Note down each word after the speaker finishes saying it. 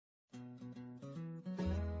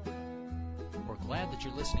glad that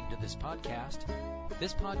you're listening to this podcast.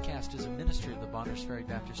 This podcast is a ministry of the Bonners Ferry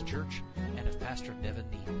Baptist Church and of Pastor Nevin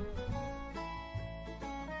Neal.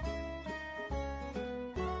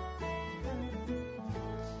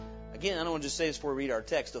 Again, I want to just say this before we read our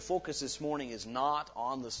text. The focus this morning is not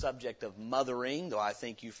on the subject of mothering, though I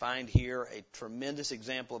think you find here a tremendous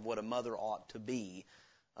example of what a mother ought to be.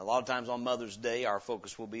 A lot of times on Mother's Day, our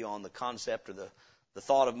focus will be on the concept or the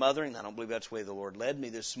thought of mothering. I don't believe that's the way the Lord led me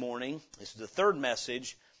this morning. This is the third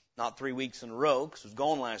message, not 3 weeks in a row, because it was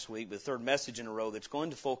gone last week, but the third message in a row that's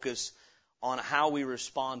going to focus on how we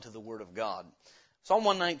respond to the Word of God. Psalm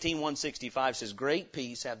 119, 165 says, "Great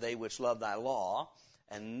peace have they which love thy law,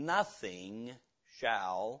 and nothing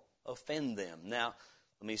shall offend them." Now,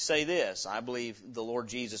 let me say this. I believe the Lord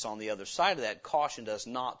Jesus on the other side of that cautioned us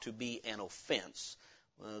not to be an offense.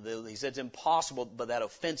 He said it's impossible, but that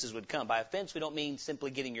offenses would come. By offense, we don't mean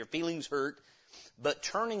simply getting your feelings hurt, but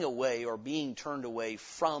turning away or being turned away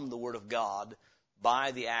from the Word of God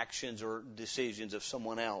by the actions or decisions of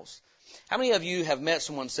someone else. How many of you have met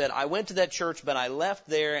someone who said, "I went to that church, but I left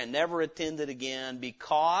there and never attended again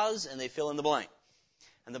because," and they fill in the blank.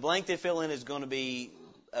 And the blank they fill in is going to be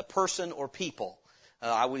a person or people.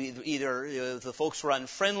 I would either the folks were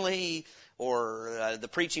unfriendly, or the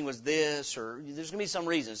preaching was this, or there's going to be some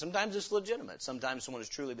reason. Sometimes it's legitimate. Sometimes someone has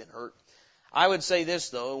truly been hurt. I would say this,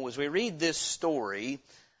 though, as we read this story,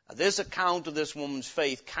 this account of this woman's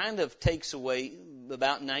faith kind of takes away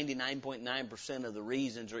about 99.9% of the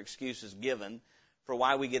reasons or excuses given for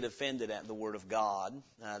why we get offended at the Word of God.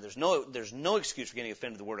 There's no excuse for getting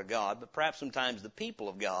offended at the Word of God, but perhaps sometimes the people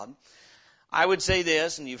of God. I would say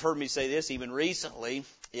this, and you've heard me say this even recently,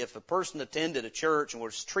 if a person attended a church and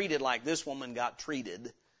was treated like this woman got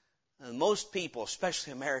treated, most people,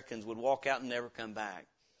 especially Americans, would walk out and never come back.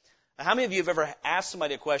 Now, how many of you have ever asked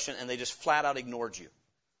somebody a question and they just flat out ignored you?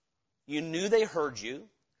 You knew they heard you.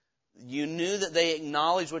 You knew that they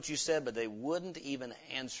acknowledged what you said, but they wouldn't even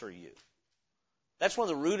answer you. That's one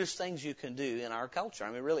of the rudest things you can do in our culture.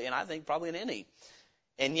 I mean, really, and I think probably in any.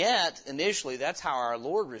 And yet, initially, that's how our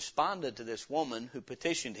Lord responded to this woman who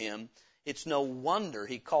petitioned Him. It's no wonder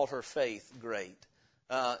He called her faith great.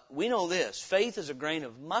 We know this. Faith as a grain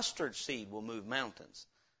of mustard seed will move mountains.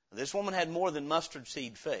 This woman had more than mustard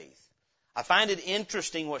seed faith. I find it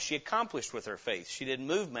interesting what she accomplished with her faith. She didn't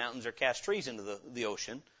move mountains or cast trees into the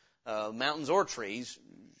ocean, mountains or trees.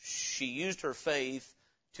 She used her faith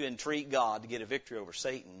to entreat God to get a victory over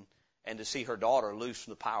Satan and to see her daughter loose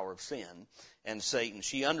from the power of sin and Satan.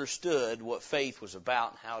 She understood what faith was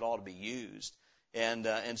about and how it ought to be used.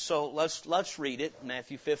 And so let's read it,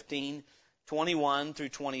 Matthew 15, 21 through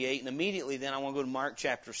 28. And immediately then I want to go to Mark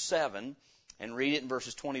chapter 7 and read it in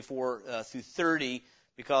verses 24 through 30,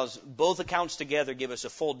 because both accounts together give us a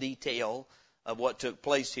full detail of what took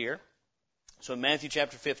place here. So in Matthew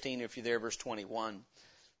chapter 15, if you're there, verse 21.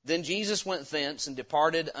 "Then Jesus went thence and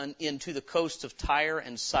departed into the coasts of Tyre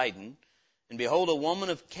and Sidon. And behold, a woman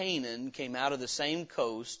of Canaan came out of the same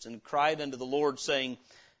coast and cried unto the Lord, saying,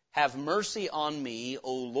 Have mercy on me,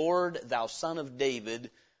 O Lord, thou son of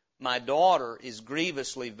David. My daughter is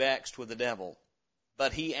grievously vexed with the devil.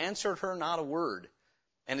 But he answered her not a word.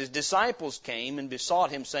 And his disciples came and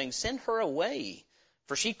besought him, saying, Send her away,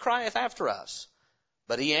 for she crieth after us.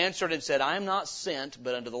 But he answered and said, I am not sent,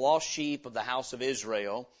 but unto the lost sheep of the house of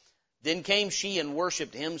Israel. Then came she and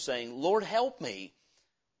worshipped him, saying, Lord, help me.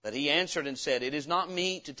 But he answered and said, It is not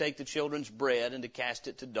meet to take the children's bread and to cast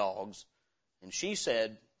it to dogs. And she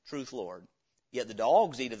said, Truth, Lord. Yet the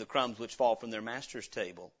dogs eat of the crumbs which fall from their master's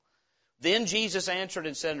table. Then Jesus answered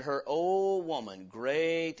and said to her, O woman,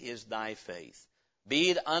 great is thy faith. Be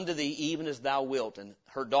it unto thee even as thou wilt. And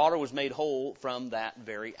her daughter was made whole from that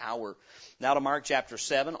very hour. Now to Mark chapter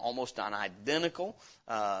 7, almost an identical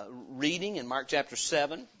reading in Mark chapter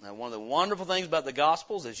 7. Now, one of the wonderful things about the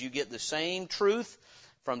Gospels is you get the same truth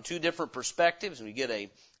from two different perspectives, and you get a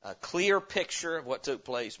clear picture of what took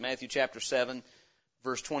place. Matthew chapter 7,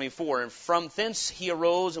 verse 24. And from thence he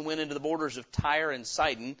arose and went into the borders of Tyre and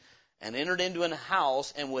Sidon, and entered into an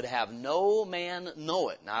house, and would have no man know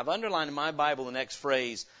it. Now, I've underlined in my Bible the next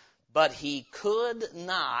phrase, but he could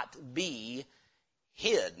not be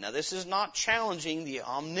hid. Now, this is not challenging the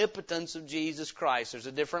omnipotence of Jesus Christ. There's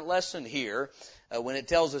a different lesson here when it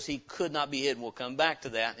tells us he could not be hid. We'll come back to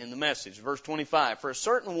that in the message. Verse 25, For a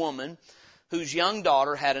certain woman whose young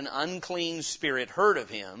daughter had an unclean spirit heard of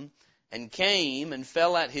him, and came and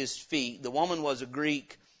fell at his feet. The woman was a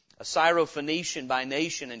Greek, a Syrophoenician by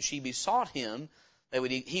nation, and she besought him that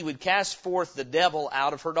he would cast forth the devil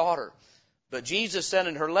out of her daughter. But Jesus said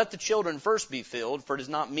unto her, Let the children first be filled, for it is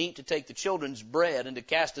not meet to take the children's bread and to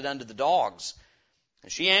cast it unto the dogs.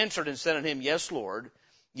 And she answered and said unto him, Yes, Lord.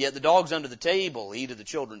 Yet the dogs under the table eat of the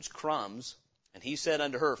children's crumbs. And he said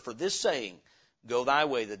unto her, For this saying, Go thy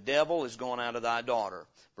way, the devil is gone out of thy daughter.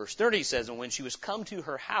 Verse 30 says, And when she was come to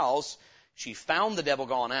her house, she found the devil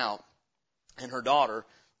gone out, and her daughter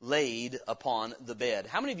laid upon the bed.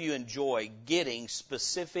 How many of you enjoy getting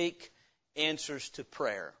specific answers to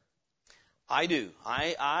prayer? I do.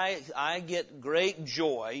 I get great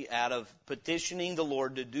joy out of petitioning the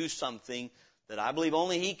Lord to do something that I believe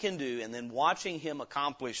only He can do, and then watching Him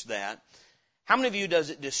accomplish that. How many of you does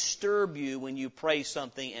it disturb you when you pray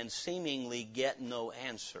something and seemingly get no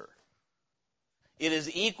answer? It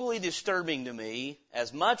is equally disturbing to me.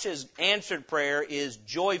 As much as answered prayer is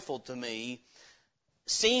joyful to me,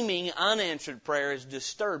 seeming unanswered prayer is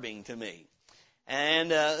disturbing to me.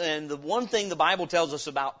 And the one thing the Bible tells us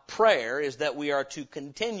about prayer is that we are to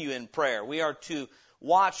continue in prayer. We are to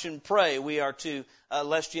watch and pray. We are to,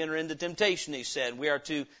 lest you enter into temptation, he said. We are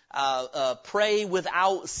to pray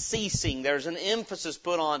without ceasing. There's an emphasis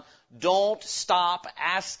put on don't stop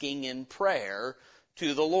asking in prayer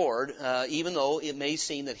to the Lord, even though it may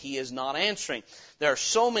seem that He is not answering. There are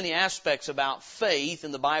so many aspects about faith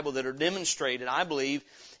in the Bible that are demonstrated, I believe,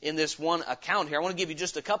 in this one account here. I want to give you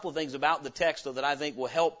just a couple of things about the text, though, that I think will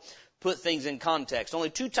help put things in context. Only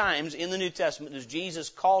 2 times in the New Testament does Jesus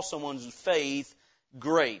call someone's faith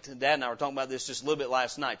great. Dad and I were talking about this just a little bit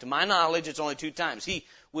last night. To my knowledge, it's only 2 times. He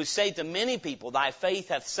would say to many people, Thy faith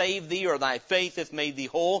hath saved thee, or Thy faith hath made thee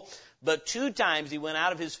whole. But 2 times He went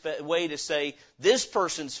out of His way to say, this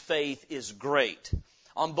person's faith is great.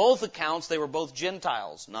 On both accounts, they were both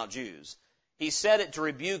Gentiles, not Jews. He said it to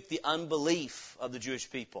rebuke the unbelief of the Jewish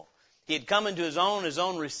people. He had come into His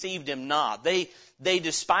own received Him not. They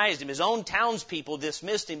despised Him. His own townspeople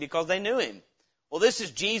dismissed Him because they knew Him. Well, this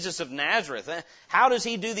is Jesus of Nazareth. How does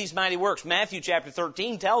He do these mighty works? Matthew chapter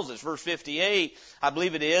 13 tells us, verse 58, I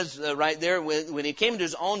believe it is, right there, when He came to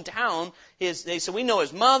His own town, they said, we know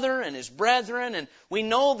His mother and His brethren, and we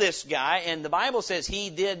know this guy, and the Bible says He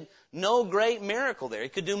did no great miracle there. He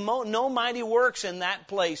could do no mighty works in that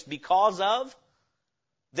place because of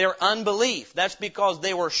their unbelief. That's because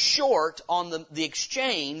they were short on the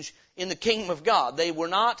exchange in the kingdom of God. They were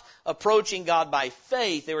not approaching God by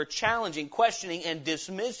faith. They were challenging, questioning, and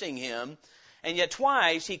dismissing Him. And yet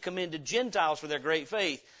twice He commended Gentiles for their great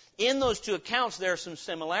faith. In those 2 accounts, there are some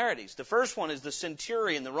similarities. The first one is the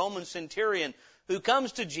centurion, the Roman centurion, who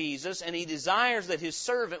comes to Jesus and he desires that his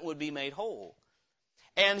servant would be made whole.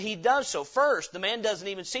 And he does so. First, the man doesn't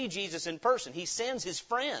even see Jesus in person. He sends his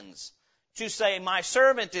friends to say, my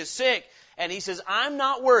servant is sick. And he says, I'm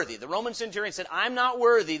not worthy. The Roman centurion said, I'm not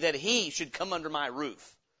worthy that he should come under my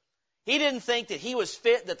roof. He didn't think that he was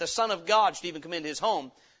fit, that the Son of God should even come into his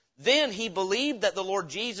home. Then he believed that the Lord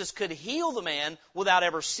Jesus could heal the man without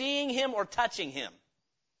ever seeing him or touching him.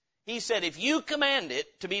 He said, if you command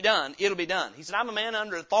it to be done, it'll be done. He said, I'm a man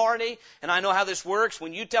under authority, and I know how this works.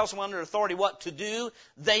 When you tell someone under authority what to do,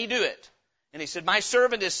 they do it. And he said, my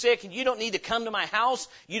servant is sick, and you don't need to come to my house.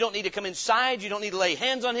 You don't need to come inside. You don't need to lay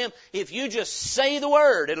hands on him. If you just say the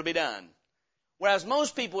word, it'll be done. Whereas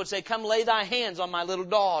most people would say, come lay thy hands on my little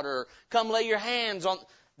daughter. Come lay your hands on...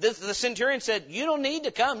 The centurion said, you don't need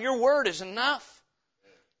to come. Your word is enough.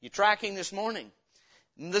 You tracking this morning?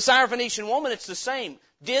 The Syrophoenician woman, it's the same.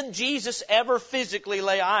 Did Jesus ever physically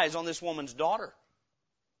lay eyes on this woman's daughter?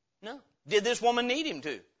 No. Did this woman need Him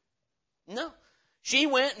to? No. She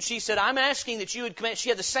went and she said, I'm asking that you would command. She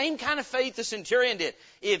had the same kind of faith the centurion did.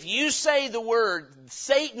 If you say the word,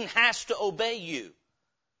 Satan has to obey you.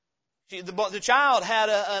 The child had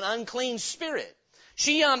an unclean spirit.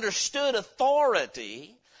 She understood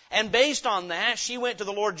authority, and based on that, she went to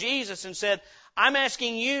the Lord Jesus and said, I'm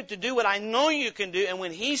asking you to do what I know you can do. And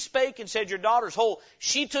when He spake and said, your daughter's whole,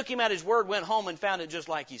 she took Him at His word, went home and found it just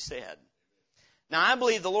like He said. Now, I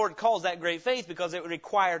believe the Lord calls that great faith because it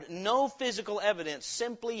required no physical evidence,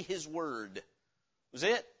 simply His word. Was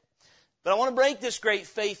it? But I want to break this great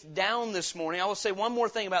faith down this morning. I will say one more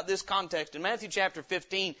thing about this context. In Matthew chapter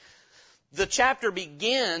 15, the chapter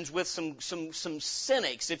begins with some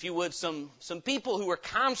cynics, if you would, some people who were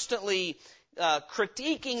constantly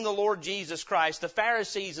critiquing the Lord Jesus Christ, the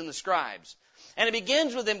Pharisees and the scribes. And it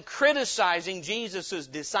begins with them criticizing Jesus'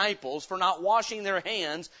 disciples for not washing their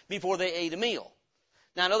hands before they ate a meal.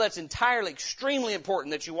 Now, I know that's extremely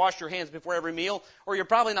important that you wash your hands before every meal, or you're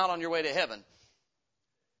probably not on your way to heaven.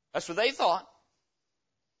 That's what they thought.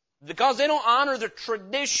 Because they don't honor the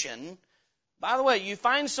tradition. By the way, you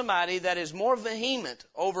find somebody that is more vehement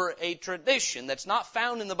over a tradition that's not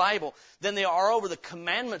found in the Bible than they are over the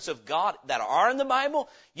commandments of God that are in the Bible,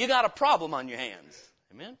 you got a problem on your hands.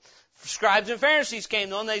 Amen? scribes and Pharisees came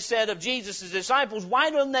to him. They said of Jesus' disciples, why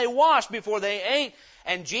don't they wash before they ate?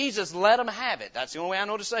 And Jesus let them have it. That's the only way I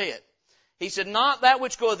know to say it. He said, not that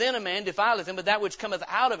which goeth in a man defileth him, but that which cometh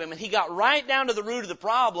out of him. And he got right down to the root of the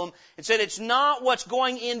problem and said, it's not what's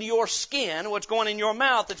going into your skin, what's going in your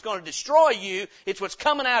mouth that's going to destroy you. It's what's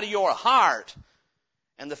coming out of your heart.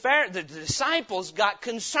 And the disciples got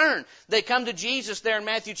concerned. They come to Jesus there in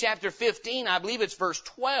Matthew chapter 15, I believe it's verse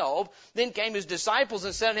 12. Then came his disciples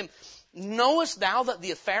and said to him, knowest thou that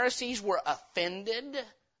the Pharisees were offended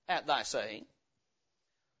at thy saying?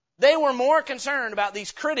 They were more concerned about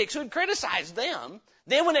these critics who had criticized them.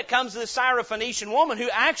 Then when it comes to the Syrophoenician woman who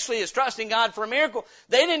actually is trusting God for a miracle,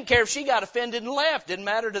 they didn't care if she got offended and left. Didn't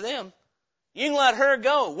matter to them. You can let her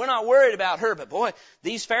go. We're not worried about her. But boy,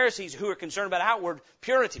 these Pharisees who are concerned about outward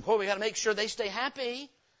purity, boy, we got to make sure they stay happy. And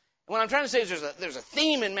what I'm trying to say is there's a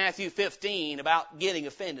theme in Matthew 15 about getting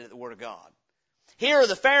offended at the Word of God. Here are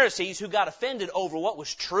the Pharisees who got offended over what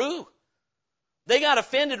was true. They got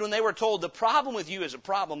offended when they were told the problem with you is a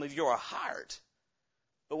problem of your heart.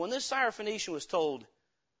 But when this Syrophoenician was told,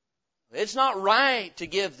 it's not right to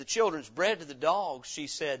give the children's bread to the dogs, she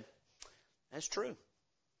said, that's true.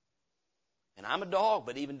 And I'm a dog,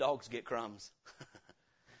 but even dogs get crumbs.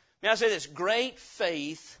 May I say this? Great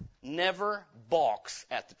faith never balks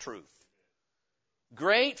at the truth.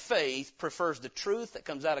 Great faith prefers the truth that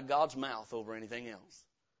comes out of God's mouth over anything else.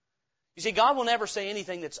 You see, God will never say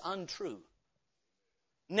anything that's untrue.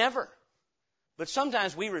 Never. But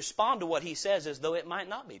sometimes we respond to what He says as though it might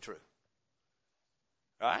not be true.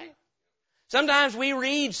 Right? Sometimes we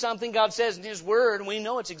read something God says in His Word and we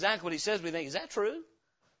know it's exactly what He says. We think, is that true?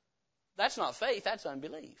 That's not faith, that's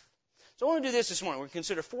unbelief. So I want to do this morning. We're going to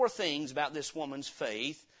consider 4 things about this woman's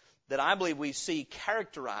faith that I believe we see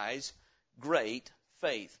characterize great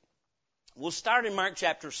faith. We'll start in Mark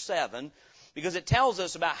chapter 7 because it tells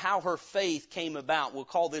us about how her faith came about. We'll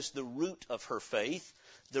call this the root of her faith.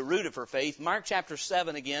 The root of her faith. Mark chapter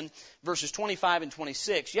 7 again, verses 25 and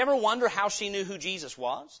 26. You ever wonder how she knew who Jesus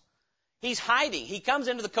was? He's hiding. He comes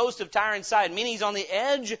into the coast of Tyre and Sidon, meaning he's on the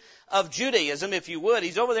edge of Judaism, if you would.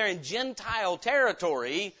 He's over there in Gentile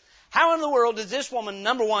territory. How in the world does this woman,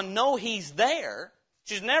 number one, know he's there?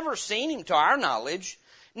 She's never seen him to our knowledge.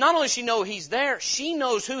 Not only does she know he's there, she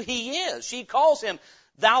knows who he is. She calls him,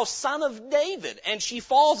 thou son of David, and she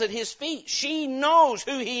falls at his feet. She knows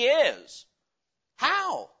who he is.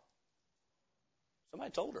 How?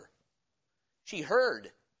 Somebody told her. She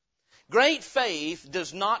heard. Great faith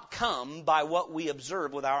does not come by what we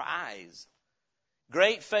observe with our eyes.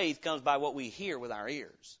 Great faith comes by what we hear with our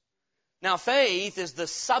ears. Now, faith is the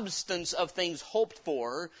substance of things hoped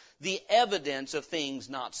for, the evidence of things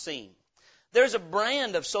not seen. There's a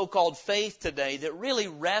brand of so-called faith today that really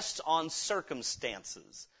rests on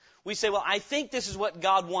circumstances. We say, well, I think this is what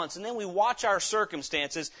God wants. And then we watch our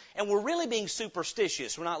circumstances and we're really being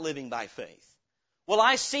superstitious. We're not living by faith. Well,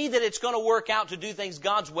 I see that it's going to work out to do things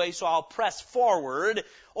God's way, so I'll press forward.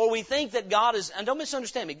 Or we think that God is, and don't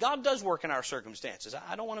misunderstand me, God does work in our circumstances.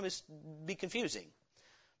 I don't want to be confusing.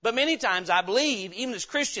 But many times I believe, even as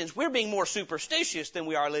Christians, we're being more superstitious than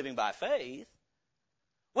we are living by faith.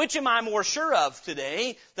 Which am I more sure of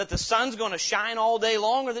today? That the sun's going to shine all day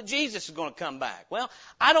long or that Jesus is going to come back? Well,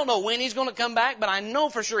 I don't know when He's going to come back, but I know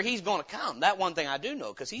for sure He's going to come. That one thing I do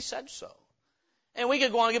know because He said so. And we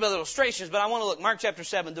could go on and give other illustrations, but I want to look, Mark chapter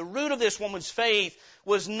 7. The root of this woman's faith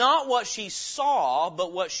was not what she saw,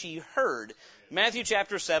 but what she heard. Matthew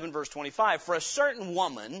chapter 7, verse 25. For a certain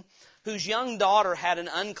woman whose young daughter had an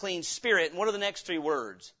unclean spirit, and what are the next 3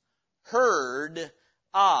 words? Heard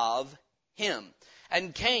of Him.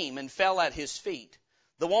 And came and fell at His feet.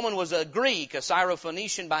 The woman was a Greek, a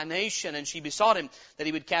Syrophoenician by nation, and she besought Him that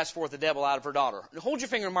He would cast forth the devil out of her daughter. Hold your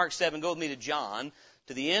finger in Mark 7, go with me to John,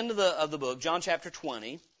 to the end of the book, John chapter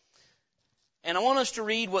 20. And I want us to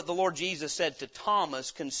read what the Lord Jesus said to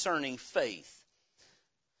Thomas concerning faith.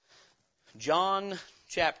 John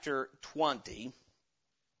chapter 20,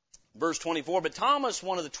 verse 24. But Thomas,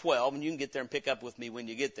 one of the 12, and you can get there and pick up with me when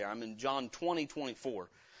you get there. I'm in John 20, 24.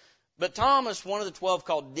 But Thomas, one of the 12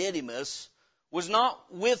 called Didymus, was not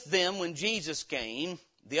with them when Jesus came.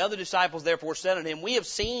 The other disciples therefore said unto Him, we have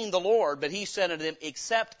seen the Lord. But He said unto them,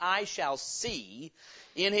 except I shall see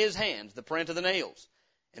in His hands the print of the nails,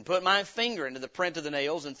 and put my finger into the print of the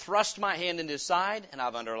nails, and thrust my hand into His side, and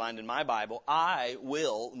I've underlined in my Bible, I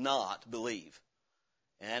will not believe.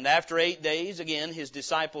 And after 8 days, again, His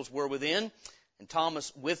disciples were within, and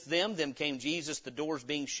Thomas with them. Then came Jesus, the doors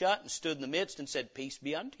being shut, and stood in the midst, and said, peace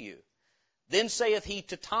be unto you. Then saith He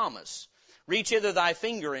to Thomas, Reach hither thy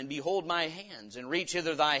finger, and behold my hands, and reach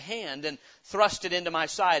hither thy hand, and thrust it into my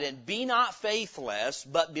side, and be not faithless,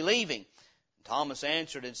 but believing. Thomas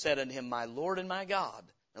answered and said unto him, My Lord and my God.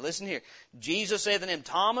 Now listen here. Jesus saith unto him,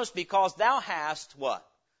 Thomas, because thou hast what?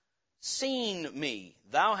 Seen me,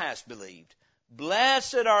 thou hast believed.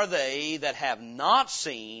 Blessed are they that have not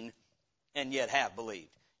seen, and yet have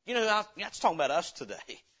believed. You know, that's talking about us today.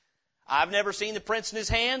 I've never seen the prints in his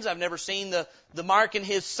hands. I've never seen the mark in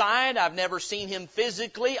his side. I've never seen him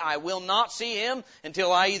physically. I will not see him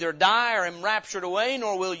until I either die or am raptured away,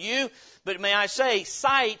 nor will you. But may I say,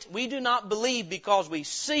 sight, we do not believe because we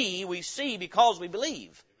see because we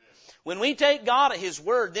believe. When we take God at His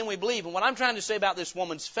word, then we believe. And what I'm trying to say about this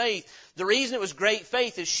woman's faith, the reason it was great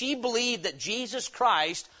faith is she believed that Jesus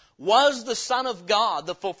Christ was the Son of God,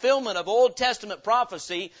 the fulfillment of Old Testament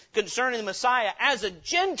prophecy concerning the Messiah. As a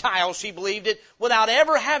Gentile, she believed it without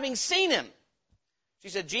ever having seen Him. She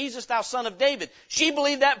said, Jesus, thou Son of David. She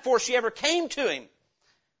believed that before she ever came to Him.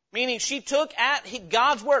 Meaning she took at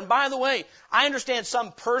God's word. And by the way, I understand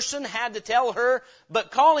some person had to tell her,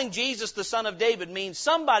 but calling Jesus the Son of David means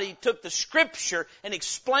somebody took the Scripture and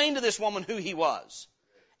explained to this woman who He was.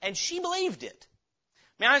 And she believed it.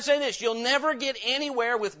 May I say this? You'll never get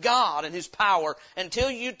anywhere with God and His power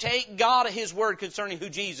until you take God at His word concerning who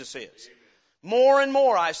Jesus is. More and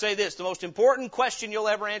more, I say this, the most important question you'll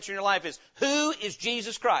ever answer in your life is, who is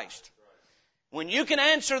Jesus Christ? When you can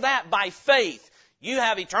answer that by faith, you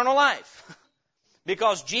have eternal life.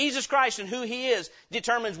 Because Jesus Christ and who He is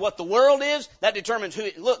determines what the world is. That determines who...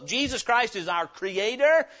 Look, Jesus Christ is our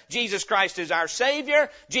Creator. Jesus Christ is our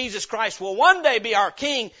Savior. Jesus Christ will one day be our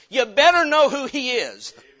King. You better know who He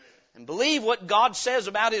is. Amen. And believe what God says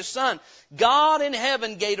about His Son. God in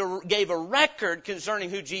heaven gave a record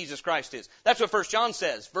concerning who Jesus Christ is. That's what 1 John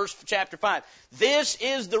says, chapter 5. This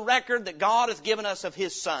is the record that God hath given us of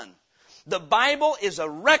His Son. The Bible is a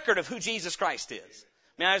record of who Jesus Christ is.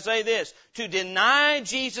 May I say this? To deny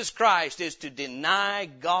Jesus Christ is to deny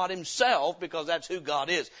God Himself, because that's who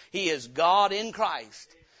God is. He is God in Christ.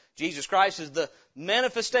 Jesus Christ is the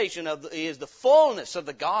manifestation He is the fullness of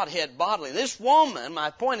the Godhead bodily. This woman,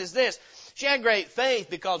 my point is this, she had great faith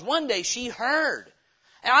because one day she heard.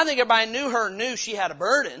 And I think everybody knew she had a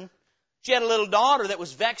burden. She had a little daughter that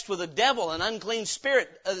was vexed with a devil, an unclean spirit.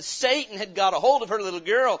 Satan had got a hold of her little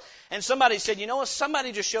girl. And somebody said, you know what,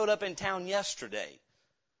 somebody just showed up in town yesterday.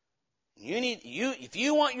 If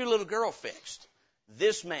you want your little girl fixed,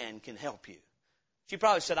 this man can help you. She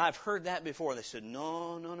probably said, I've heard that before. They said,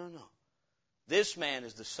 no. This man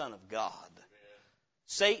is the Son of God. Amen.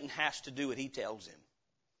 Satan has to do what he tells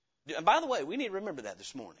him. And by the way, we need to remember that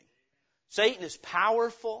this morning. Satan is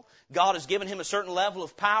powerful. God has given him a certain level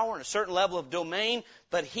of power and a certain level of domain,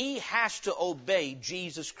 but he has to obey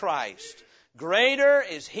Jesus Christ. Greater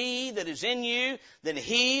is He that is in you than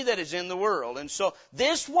he that is in the world. And so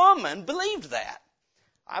this woman believed that.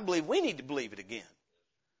 I believe we need to believe it again.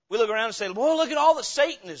 We look around and say, well, look at all that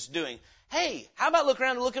Satan is doing. Hey, how about look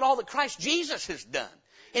around and look at all that Christ Jesus has done?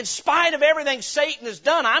 In spite of everything Satan has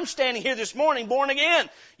done, I'm standing here this morning born again.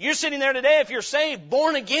 You're sitting there today, if you're saved,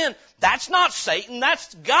 born again. That's not Satan,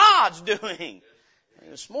 that's God's doing.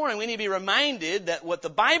 And this morning we need to be reminded that what the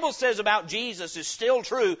Bible says about Jesus is still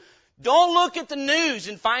true. Don't look at the news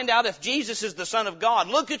and find out if Jesus is the Son of God.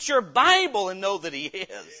 Look at your Bible and know that He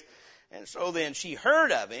is. And so then she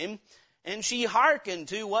heard of Him, and she hearkened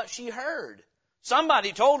to what she heard.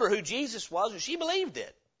 Somebody told her who Jesus was, and she believed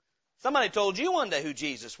it. Somebody told you one day who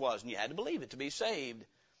Jesus was, and you had to believe it to be saved.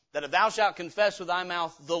 That if thou shalt confess with thy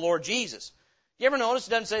mouth the Lord Jesus. You ever notice it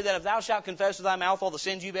doesn't say that if thou shalt confess with thy mouth all the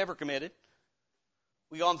sins you've ever committed?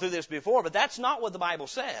 We've gone through this before, but that's not what the Bible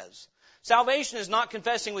says. Salvation is not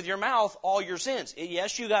confessing with your mouth all your sins.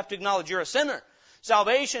 Yes, you have to acknowledge you're a sinner.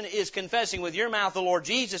 Salvation is confessing with your mouth the Lord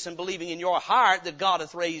Jesus and believing in your heart that God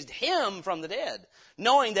hath raised Him from the dead.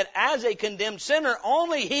 Knowing that as a condemned sinner,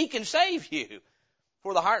 only He can save you.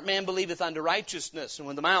 For the heart man believeth unto righteousness, and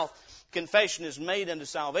with the mouth confession is made unto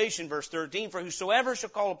salvation. Verse 13, for whosoever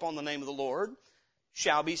shall call upon the name of the Lord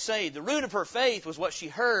shall be saved. The root of her faith was what she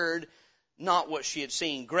heard, not what she had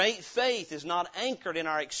seen. Great faith is not anchored in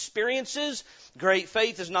our experiences. Great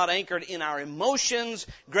faith is not anchored in our emotions.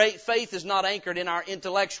 Great faith is not anchored in our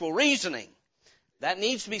intellectual reasoning. That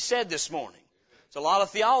needs to be said this morning. There's a lot of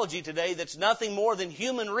theology today that's nothing more than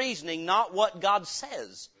human reasoning, not what God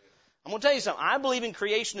says. I'm going to tell you something. I believe in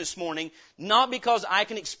creation this morning, not because I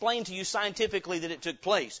can explain to you scientifically that it took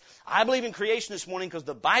place. I believe in creation this morning because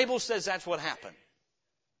the Bible says that's what happened.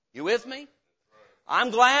 You with me? I'm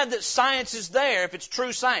glad that science is there if it's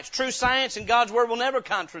true science. True science and God's Word will never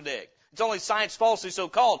contradict. It's only science falsely so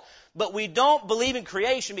called. But we don't believe in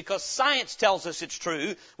creation because science tells us it's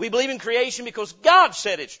true. We believe in creation because God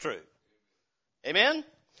said it's true. Amen?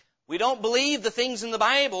 We don't believe the things in the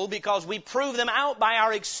Bible because we prove them out by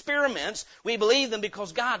our experiments. We believe them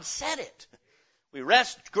because God said it. We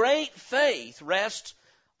great faith rests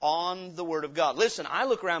on the Word of God. Listen, I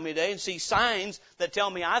look around me today and see signs that tell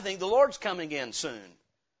me I think the Lord's coming again soon.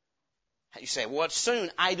 You say, what's soon?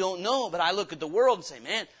 I don't know, but I look at the world and say,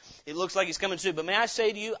 man, it looks like He's coming soon. But may I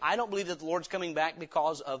say to you, I don't believe that the Lord's coming back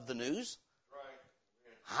because of the news.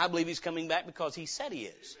 I believe He's coming back because He said He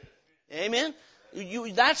is. Amen?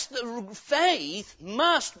 That's the faith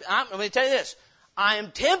must. Let me tell you this. I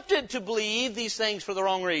am tempted to believe these things for the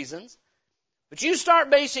wrong reasons. But you start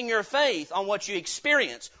basing your faith on what you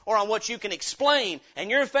experience or on what you can explain, and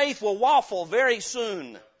your faith will waffle very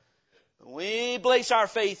soon. When we place our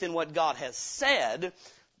faith in what God has said,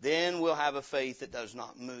 then we'll have a faith that does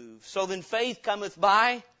not move. So then faith cometh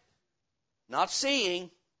by not seeing,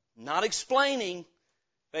 not explaining.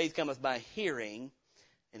 Faith cometh by hearing,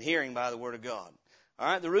 and hearing by the Word of God. All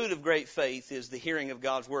right, the root of great faith is the hearing of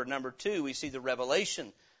God's Word. Number 2, we see the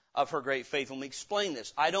revelation of her great faith. When we explain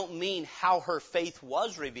this, I don't mean how her faith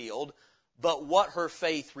was revealed, but what her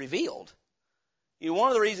faith revealed. One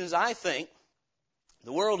of the reasons I think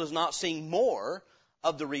the world is not seeing more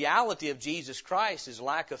of the reality of Jesus Christ is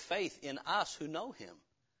lack of faith in us who know Him.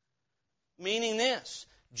 Meaning this,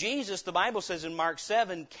 Jesus, the Bible says in Mark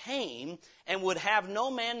 7, came and would have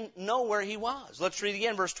no man know where He was. Let's read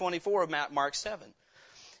again verse 24 of Mark 7.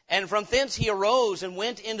 And from thence He arose and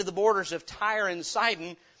went into the borders of Tyre and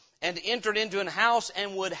Sidon, and entered into an house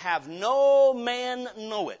and would have no man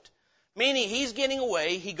know it. Meaning He's getting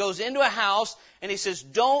away. He goes into a house and He says,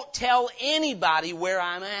 don't tell anybody where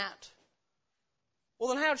I'm at.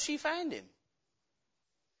 Well, then how did she find Him?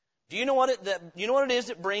 Do you know what it is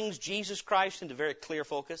that brings Jesus Christ into very clear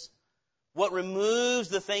focus? What removes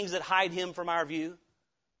the things that hide Him from our view?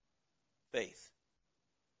 Faith.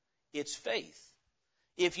 It's faith.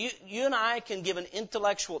 If you and I can give an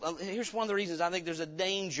intellectual, here's one of the reasons I think there's a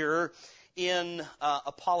danger in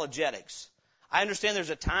apologetics. I understand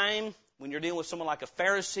there's a time when you're dealing with someone like a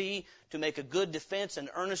Pharisee to make a good defense and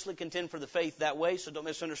earnestly contend for the faith that way, so don't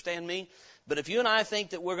misunderstand me. But if you and I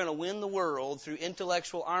think that we're going to win the world through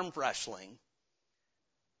intellectual arm wrestling,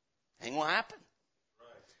 ain't going to happen.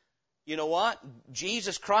 Right. You know what?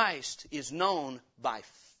 Jesus Christ is known by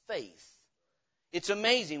faith. It's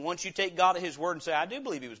amazing once you take God at His word and say, I do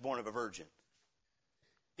believe He was born of a virgin.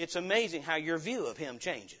 It's amazing how your view of Him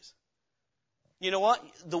changes. You know what?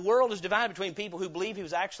 The world is divided between people who believe He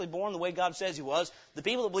was actually born the way God says He was. The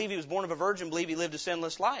people that believe He was born of a virgin believe He lived a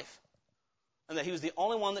sinless life. And that He was the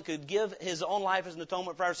only one that could give His own life as an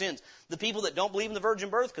atonement for our sins. The people that don't believe in the virgin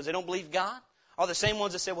birth because they don't believe God are the same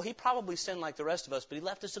ones that say, well, He probably sinned like the rest of us, but He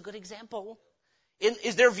left us a good example.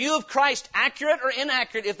 Is their view of Christ accurate or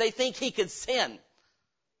inaccurate if they think He could sin?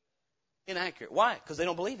 Inaccurate. Why? Because they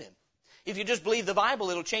don't believe Him. If you just believe the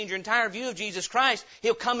Bible, it'll change your entire view of Jesus Christ.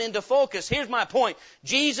 He'll come into focus. Here's my point.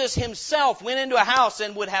 Jesus Himself went into a house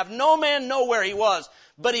and would have no man know where He was.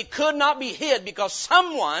 But He could not be hid because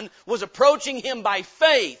someone was approaching Him by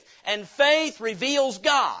faith. And faith reveals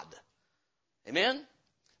God. Amen?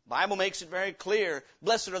 The Bible makes it very clear.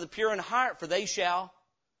 Blessed are the pure in heart, for they shall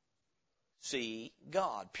see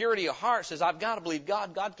God. Purity of heart says, I've got to believe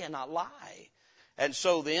God. God cannot lie. And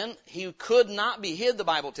so then, He could not be hid, the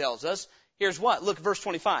Bible tells us. Here's what? Look at verse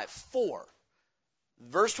 25. For.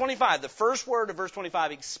 Verse 25, the first word of verse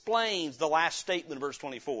 25 explains the last statement of verse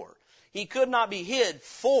 24. He could not be hid,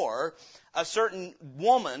 for a certain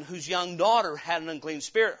woman whose young daughter had an unclean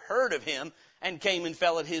spirit heard of Him and came and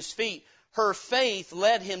fell at His feet. Her faith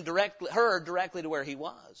led her directly to where He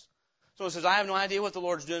was. So it says, I have no idea what the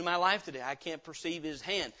Lord's doing in my life today. I can't perceive His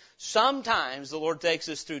hand. Sometimes the Lord takes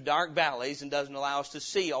us through dark valleys and doesn't allow us to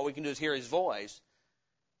see. All we can do is hear His voice.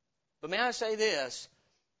 But may I say this?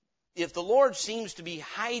 If the Lord seems to be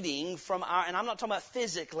hiding from our, and I'm not talking about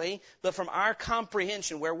physically, but from our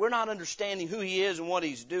comprehension where we're not understanding who He is and what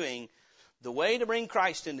He's doing, the way to bring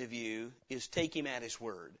Christ into view is take Him at His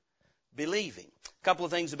word. Believing. A couple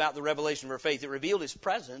of things about the revelation of our faith. It revealed His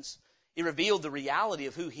presence. It revealed the reality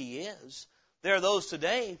of who He is. There are those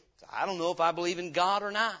today, I don't know if I believe in God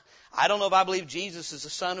or not. I don't know if I believe Jesus is the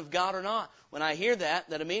Son of God or not. When I hear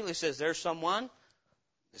that immediately says, there's someone,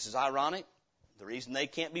 this is ironic, the reason they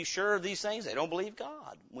can't be sure of these things, they don't believe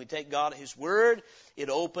God. When we take God at His word, it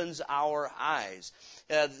opens our eyes.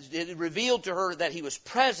 It revealed to her that He was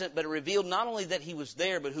present, but it revealed not only that He was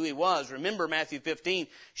there, but who He was. Remember Matthew 15,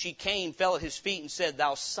 she came, fell at His feet, and said,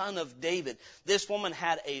 Thou Son of David. This woman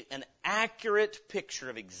had accurate picture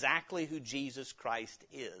of exactly who Jesus Christ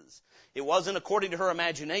is. It wasn't according to her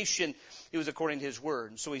imagination, it was according to His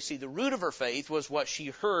Word. And so we see the root of her faith was what she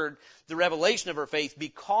heard, the revelation of her faith,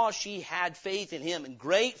 because she had faith in Him. And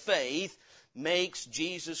great faith makes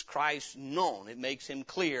Jesus Christ known. It makes Him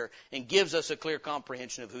clear and gives us a clear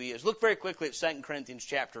comprehension of who He is. Look very quickly at 2 Corinthians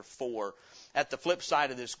chapter 4, at the flip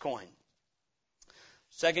side of this coin.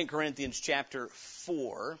 2 Corinthians chapter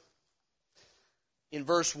 4, in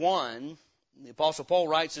verse 1, the Apostle Paul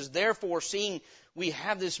writes, says, "Therefore, seeing we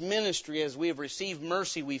have this ministry, as we have received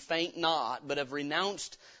mercy, we faint not, but have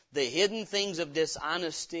renounced the hidden things of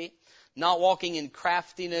dishonesty, not walking in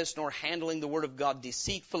craftiness, nor handling the word of God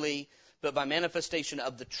deceitfully, but by manifestation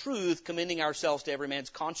of the truth, commending ourselves to every man's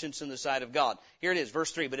conscience in the sight of God." Here it is,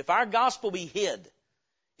 verse 3. "But if our gospel be hid,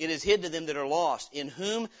 it is hid to them that are lost, in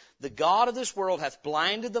whom the God of this world hath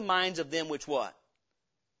blinded the minds of them which" what?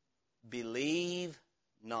 "Believe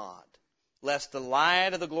not, lest the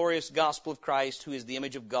light of the glorious gospel of Christ, who is the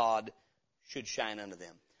image of God, should shine unto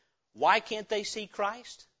them." Why can't they see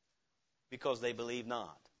Christ? Because they believe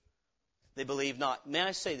not. They believe not. May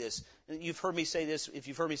I say this? You've heard me say this. If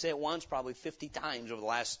you've heard me say it once, probably 50 times over the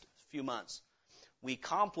last few months. We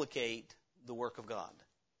complicate the work of God.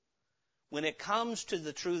 When it comes to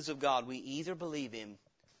the truths of God, we either believe Him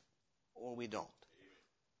or we don't.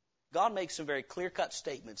 God makes some very clear-cut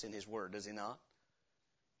statements in His Word, does He not?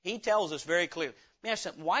 He tells us very clearly. May I ask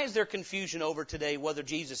something? Why is there confusion over today whether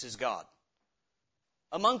Jesus is God?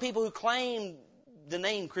 Among people who claim the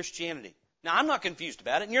name Christianity. Now, I'm not confused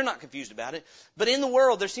about it, and you're not confused about it. But in the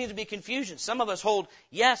world, there seems to be confusion. Some of us hold,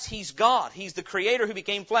 yes, He's God. He's the Creator who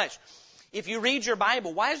became flesh. If you read your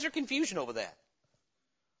Bible, why is there confusion over that?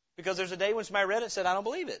 Because there's a day when somebody read it and said, I don't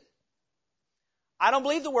believe it. I don't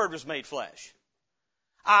believe the Word was made flesh.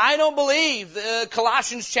 I don't believe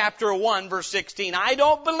Colossians chapter 1, verse 16. I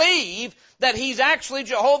don't believe that He's actually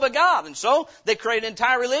Jehovah God. And so they create an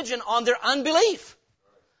entire religion on their unbelief.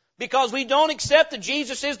 Because we don't accept that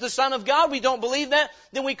Jesus is the Son of God, we don't believe that,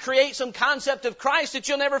 then we create some concept of Christ that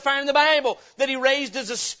you'll never find in the Bible, that He raised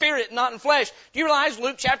as a spirit, not in flesh. Do you realize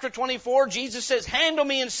Luke chapter 24, Jesus says, "Handle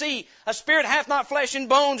me and see, a spirit hath not flesh and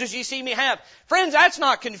bones as ye see me have." Friends, that's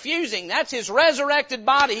not confusing. That's His resurrected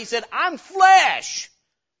body. He said, "I'm flesh."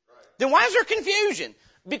 Then why is there confusion?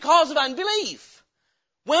 Because of unbelief.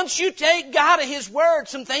 Once you take God at His word,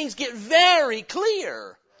 some things get very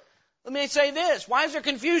clear. Let me say this. Why is there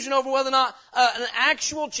confusion over whether or not an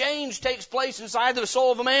actual change takes place inside the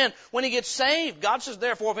soul of a man when he gets saved? God says,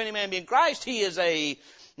 "Therefore, if any man be in Christ, he is a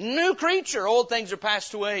new creature. Old things are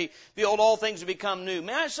passed away. Behold, all things have become new."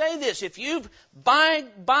 May I say this? If you've,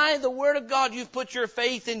 by the Word of God, you've put your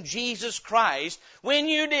faith in Jesus Christ, when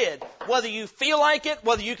you did, whether you feel like it,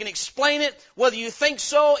 whether you can explain it, whether you think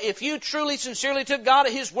so, if you truly, sincerely took God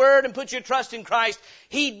at His Word and put your trust in Christ,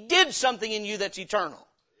 He did something in you that's eternal.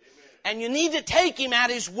 And you need to take Him at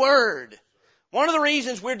His word. One of the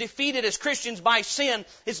reasons we're defeated as Christians by sin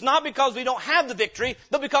is not because we don't have the victory,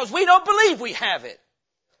 but because we don't believe we have it.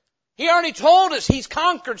 He already told us He's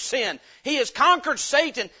conquered sin. He has conquered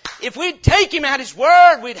Satan. If we'd take Him at His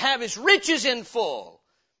word, we'd have His riches in full.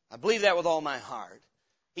 I believe that with all my heart.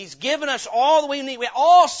 He's given us all that we need.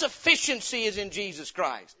 All sufficiency is in Jesus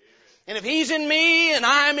Christ. And if He's in me and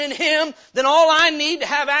I'm in Him, then all I need to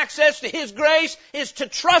have access to His grace is to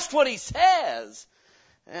trust what He says.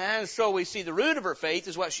 And so we see the root of her faith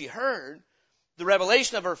is what she heard. The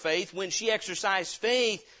revelation of her faith, when she exercised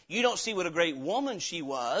faith, you don't see what a great woman she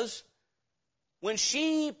was. When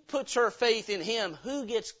she puts her faith in Him,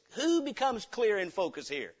 who becomes clear in focus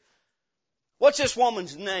here? What's this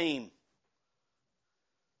woman's name?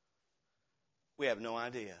 We have no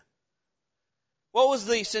idea. What was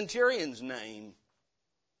the centurion's name?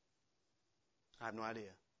 I have no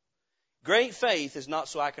idea. Great faith is not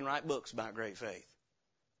so I can write books about great faith.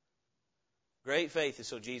 Great faith is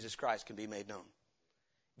so Jesus Christ can be made known.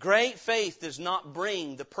 Great faith does not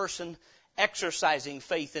bring the person exercising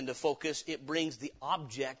faith into focus. It brings the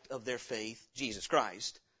object of their faith, Jesus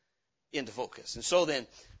Christ, into focus. And so then,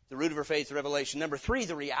 the root of her faith, the revelation. Number 3,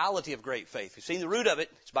 the reality of great faith. We've seen the root of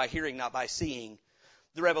it. It's by hearing, not by seeing.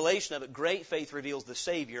 The revelation of it, great faith reveals the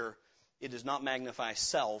Savior. It does not magnify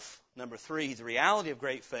self. Number 3, the reality of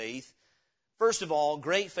great faith. First of all,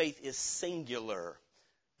 great faith is singular.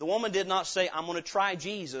 The woman did not say, "I'm going to try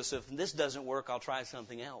Jesus. If this doesn't work, I'll try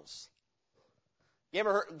something else." You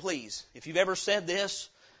ever heard, please, if you've ever said this,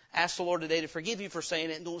 ask the Lord today to forgive you for saying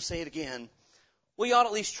it and don't say it again. Well, you ought to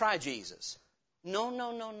at least try Jesus.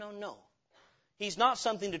 No. He's not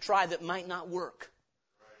something to try that might not work.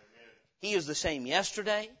 He is the same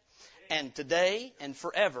yesterday and today and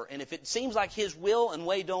forever. And if it seems like His will and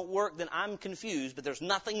way don't work, then I'm confused, but there's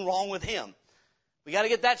nothing wrong with Him. We got to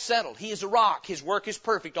get that settled. He is a rock. His work is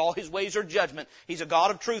perfect. All His ways are judgment. He's a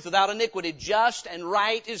God of truth without iniquity. Just and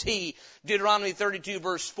right is He. Deuteronomy 32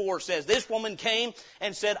 verse 4 says, this woman came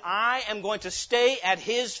and said, I am going to stay at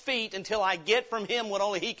His feet until I get from Him what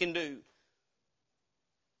only He can do.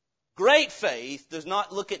 Great faith does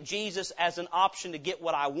not look at Jesus as an option to get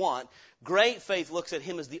what I want. Great faith looks at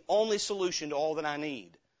Him as the only solution to all that I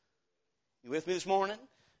need. You with me this morning?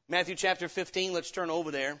 Matthew chapter 15, let's turn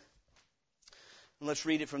over there. And let's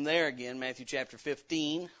read it from there again, Matthew chapter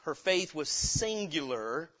 15. Her faith was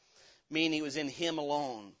singular, meaning it was in Him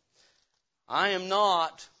alone. I am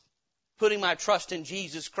not putting my trust in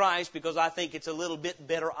Jesus Christ because I think it's a little bit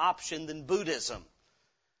better option than Buddhism.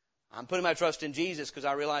 I'm putting my trust in Jesus because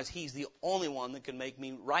I realize He's the only one that can make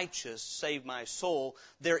me righteous, save my soul.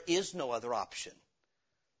 There is no other option.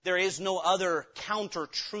 There is no other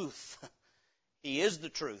counter-truth. He is the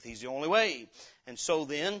truth. He's the only way. And so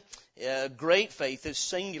then, great faith is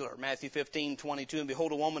singular. Matthew 15:22, and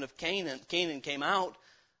behold, a woman of Canaan came out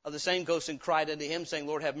of the same coast and cried unto Him, saying,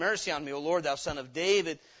 Lord, have mercy on me, O Lord, thou son of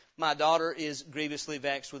David. My daughter is grievously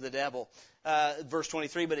vexed with the devil. Verse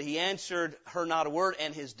 23, but He answered her not a word,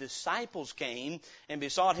 and His disciples came and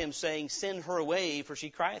besought Him, saying, send her away, for she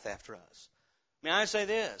crieth after us. May I say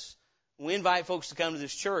this? When we invite folks to come to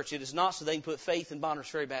this church, it is not so they can put faith in Bonners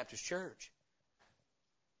Ferry Baptist Church.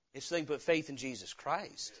 It's so they can put faith in Jesus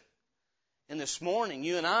Christ. And this morning,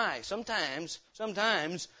 you and I, sometimes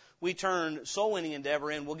we turn soul winning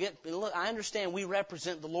endeavor in. Look, I understand we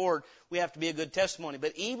represent the Lord. We have to be a good testimony.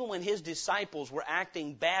 But even when His disciples were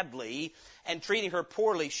acting badly and treating her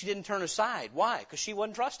poorly, she didn't turn aside. Why? Because she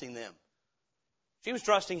wasn't trusting them. She was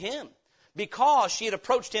trusting Him. Because she had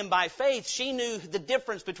approached Him by faith, she knew the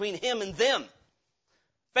difference between Him and them.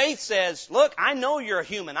 Faith says, look, I know you're a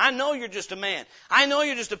human. I know you're just a man. I know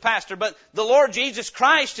you're just a pastor, but the Lord Jesus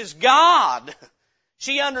Christ is God.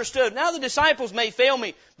 She understood. Now the disciples may fail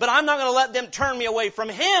me, but I'm not going to let them turn me away from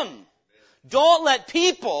Him. Don't let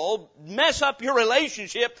people mess up your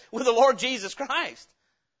relationship with the Lord Jesus Christ.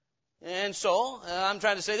 And so, I'm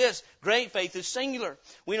trying to say this. Great faith is singular.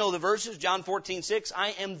 We know the verses. John 14:6,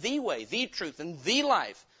 I am the way, the truth, and the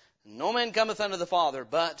life. No man cometh unto the Father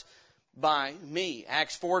but by me.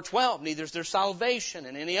 Acts 4:12, neither is there salvation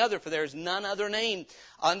in any other, for there is none other name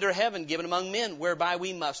under heaven given among men whereby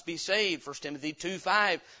we must be saved. 1 Timothy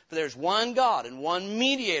 2:5, for there is one God and one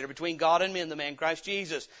mediator between God and men, the man Christ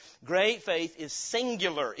Jesus. Great faith is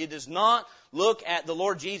singular. It does not look at the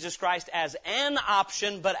Lord Jesus Christ as an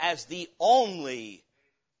option, but as the only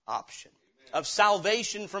option of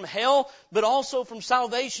salvation from hell, but also from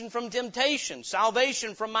salvation from temptation,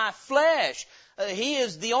 salvation from my flesh. He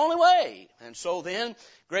is the only way. And so then,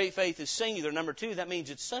 great faith is singular. Number two, that means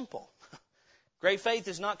it's simple. Great faith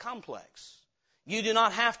is not complex. You do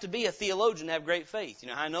not have to be a theologian to have great faith. You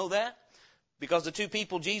know how I know that? Because the two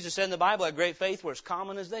people Jesus said in the Bible had great faith were as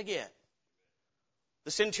common as they get.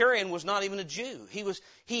 The centurion was not even a Jew.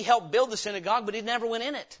 He helped build the synagogue, but he never went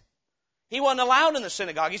in it. He wasn't allowed in the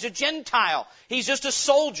synagogue. He's a Gentile. He's just a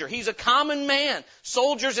soldier. He's a common man.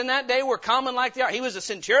 Soldiers in that day were common like they are. He was a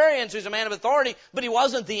centurion, so he's a man of authority, but he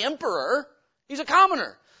wasn't the emperor. He's a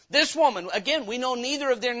commoner. This woman, again, we know neither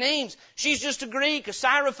of their names. She's just a Greek, a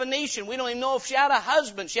Syrophoenician. We don't even know if she had a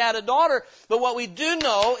husband. She had a daughter. But what we do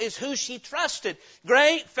know is who she trusted.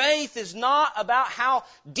 Great faith is not about how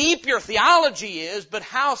deep your theology is, but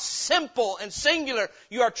how simple and singular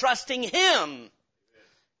you are trusting Him.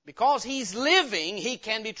 Because He's living, He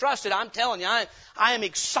can be trusted. I'm telling you, I am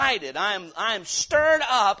excited. I am stirred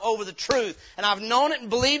up over the truth. And I've known it and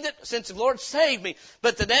believed it since the Lord saved me.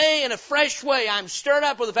 But today, in a fresh way, I'm stirred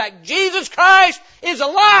up with the fact Jesus Christ is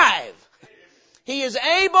alive. He is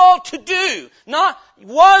able to do, not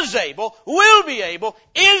was able, will be able,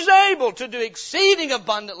 is able to do exceeding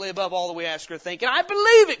abundantly above all that we ask or think. And I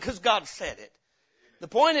believe it because God said it. The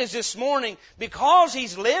point is this morning, because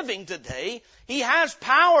He's living today, He has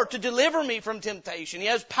power to deliver me from temptation. He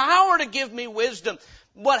has power to give me wisdom.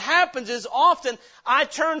 What happens is often I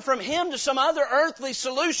turn from Him to some other earthly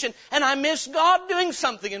solution and I miss God doing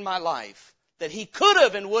something in my life that He could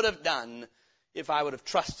have and would have done if I would have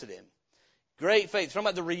trusted Him. Great faith. Talking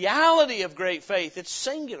about the reality of great faith. It's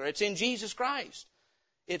singular. It's in Jesus Christ.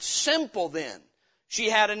 It's simple then. She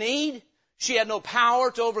had a need. She had no power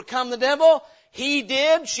to overcome the devil. He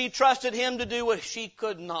did. She trusted Him to do what she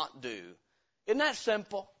could not do. Isn't that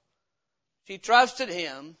simple? She trusted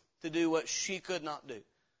Him to do what she could not do.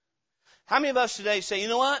 How many of us today say, you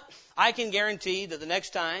know what? I can guarantee that the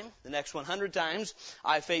next time, the next 100 times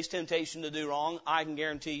I face temptation to do wrong, I can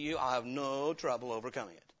guarantee you I'll have no trouble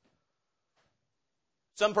overcoming it.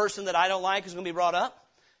 Some person that I don't like is going to be brought up.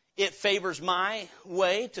 It favors my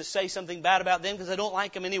way to say something bad about them because I don't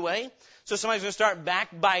like them anyway. So somebody's going to start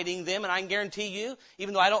backbiting them, and I can guarantee you,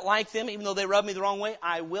 even though I don't like them, even though they rub me the wrong way,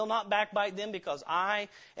 I will not backbite them because I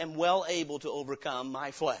am well able to overcome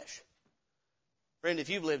my flesh. Friend, if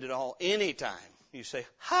you've lived it all, any time you say,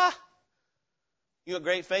 ha! You know what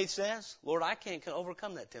great faith says? Lord, I can't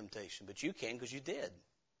overcome that temptation, but you can because you did.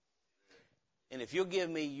 And if you'll give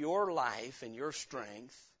me your life and your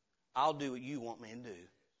strength, I'll do what you want me to do.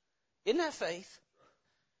 Isn't that faith?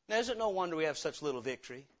 Now, is it no wonder we have such little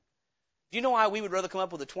victory? Do you know why we would rather come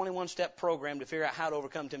up with a 21-step program to figure out how to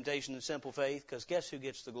overcome temptation than simple faith? Because guess who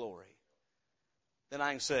gets the glory? Then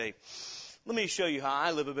I can say, let me show you how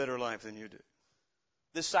I live a better life than you do.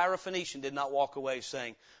 This Syrophoenician did not walk away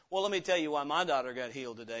saying, well, let me tell you why my daughter got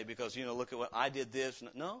healed today because, look at what I did this.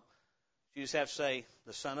 No. You just have to say,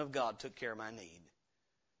 the Son of God took care of my need.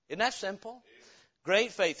 Isn't that simple?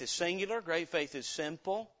 Great faith is singular. Great faith is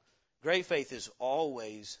simple. Great faith is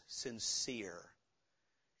always sincere.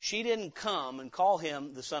 She didn't come and call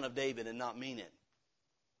him the Son of David and not mean it.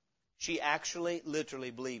 She actually, literally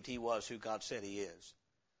believed he was who God said he is.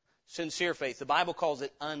 Sincere faith. The Bible calls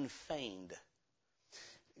it unfeigned.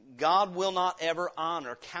 God will not ever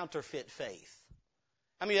honor counterfeit faith.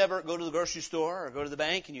 How many of you ever go to the grocery store or go to the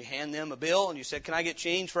bank and you hand them a bill and you say, can I get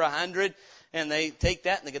change for 100? And they take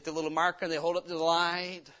that and they get the little marker and they hold it up to the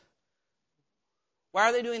light. Why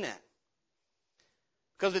are they doing that?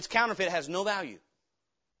 Because it's counterfeit, it has no value.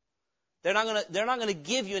 They're not going to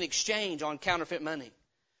give you an exchange on counterfeit money.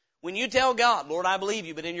 When you tell God, Lord, I believe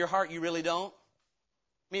you, but in your heart you really don't.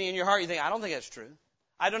 Meaning in your heart you think, I don't think that's true.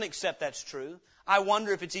 I don't accept that's true. I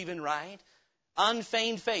wonder if it's even right.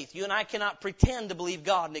 Unfeigned faith. You and I cannot pretend to believe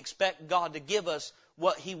God and expect God to give us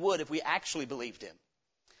what He would if we actually believed Him.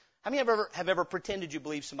 How many have ever pretended you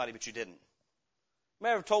believed somebody but you didn't? Have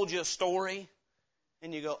I ever told you a story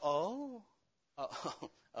and you go, oh.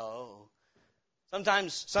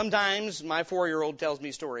 Sometimes my 4-year-old tells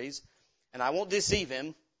me stories and I won't deceive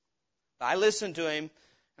him. I listen to him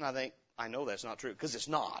and I think, I know that's not true because it's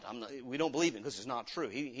not. We don't believe him because it's not true.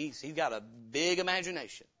 He's got a big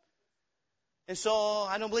imagination. And so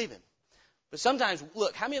I don't believe him. But sometimes,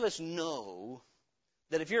 look, how many of us know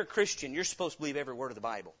that if you're a Christian, you're supposed to believe every word of the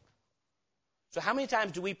Bible? So how many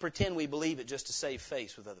times do we pretend we believe it just to save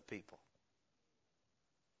face with other people?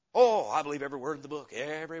 Oh, I believe every word of the book,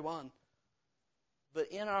 every one.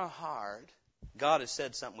 But in our heart, God has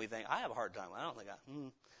said something we think, I have a hard time. I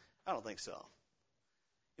don't think so.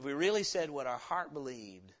 If we really said what our heart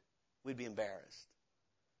believed, we'd be embarrassed.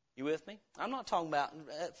 You with me? I'm not talking about,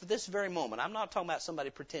 for this very moment, I'm not talking about somebody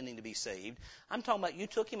pretending to be saved. I'm talking about you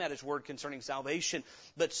took him at his word concerning salvation,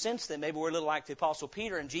 but since then, maybe we're a little like the Apostle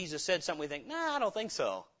Peter, and Jesus said something we think, I don't think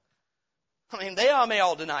so. I mean, they may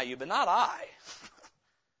all deny you, but not I.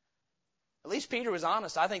 At least Peter was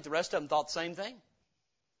honest. I think the rest of them thought the same thing.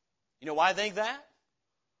 You know why I think that?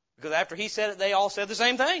 Because after he said it, they all said the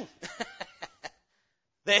same thing.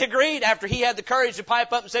 They agreed after he had the courage to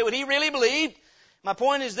pipe up and say what he really believed. My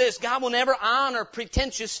point is this, God will never honor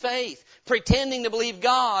pretentious faith, pretending to believe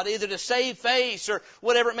God, either to save face or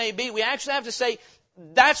whatever it may be. We actually have to say,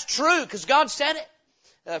 that's true, because God said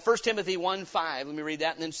it. 1 Timothy 1:5, let me read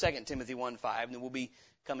that, and then 2 Timothy 1:5, and then we'll be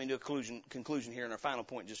coming to a conclusion here in our final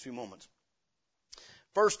point in just a few moments.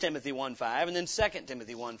 1 Timothy 1:5 and then 2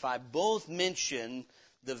 Timothy 1:5 both mention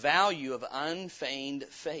the value of unfeigned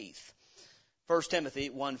faith. 1 Timothy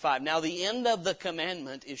 1:5. Now the end of the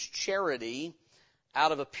commandment is charity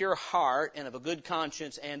out of a pure heart and of a good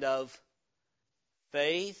conscience and of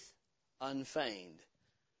faith unfeigned.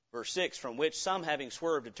 Verse 6, from which some having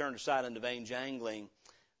swerved have turned aside unto vain jangling,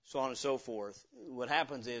 so on and so forth. What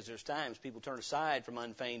happens is there's times people turn aside from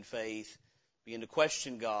unfeigned faith, begin to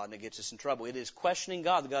question God, and it gets us in trouble. It is questioning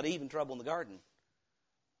God that got Eve in trouble in the garden.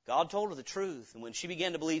 God told her the truth, and when she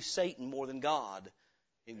began to believe Satan more than God,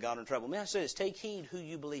 it got her in trouble. May I say this? Take heed who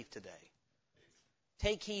you believe today.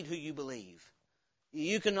 Take heed who you believe.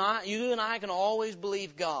 You and I can always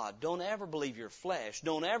believe God. Don't ever believe your flesh.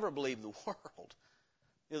 Don't ever believe the world.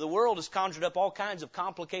 The world has conjured up all kinds of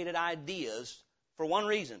complicated ideas for one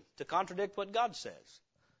reason, to contradict what God says,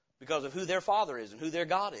 because of who their father is and who their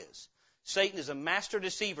God is. Satan is a master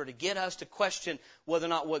deceiver to get us to question whether or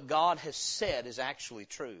not what God has said is actually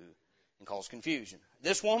true and cause confusion.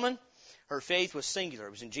 This woman, her faith was singular.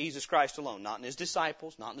 It was in Jesus Christ alone, not in His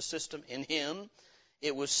disciples, not in the system, in Him.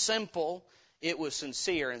 It was simple. It was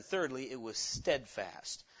sincere. And thirdly, it was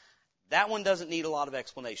steadfast. That one doesn't need a lot of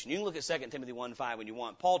explanation. You can look at 2 Timothy 1:5 when you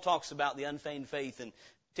want. Paul talks about the unfeigned faith in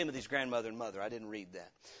Timothy's grandmother and mother. I didn't read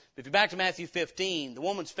that. But if you're back to Matthew 15, the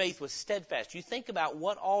woman's faith was steadfast. You think about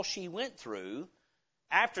what all she went through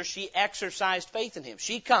after she exercised faith in him.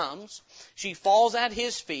 She comes, she falls at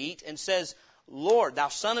his feet and says, Lord, thou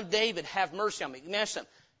son of David, have mercy on me. Let me ask you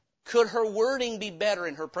something. Could her wording be better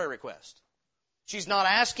in her prayer request? She's not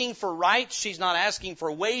asking for rights. She's not asking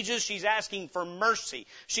for wages. She's asking for mercy.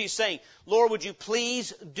 She's saying, Lord, would you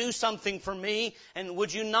please do something for me? And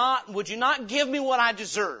would you not give me what I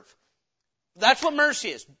deserve? That's what mercy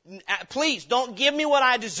is. Please don't give me what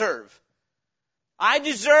I deserve. I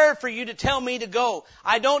deserve for you to tell me to go.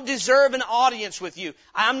 I don't deserve an audience with you.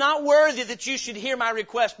 I'm not worthy that you should hear my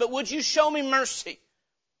request, but would you show me mercy?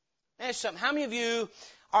 Ask something. How many of you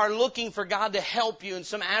are looking for God to help you in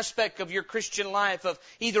some aspect of your Christian life, of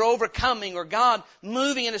either overcoming or God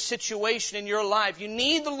moving in a situation in your life? You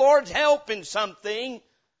need the Lord's help in something.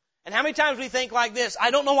 And how many times we think like this,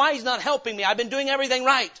 I don't know why He's not helping me. I've been doing everything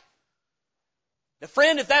right. Now,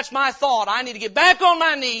 friend, if that's my thought, I need to get back on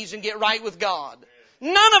my knees and get right with God.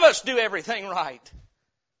 None of us do everything right.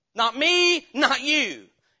 Not me, not you.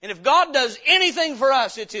 And if God does anything for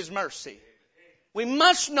us, it's His mercy. We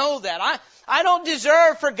must know that. I don't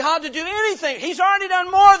deserve for God to do anything. He's already done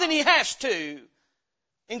more than He has to.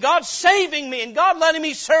 And God's saving me, and God letting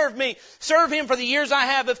me serve Him for the years I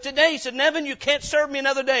have. If today He said, Nevin, you can't serve me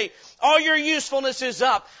another day. All your usefulness is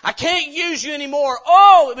up. I can't use you anymore.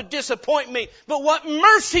 Oh, it would disappoint me. But what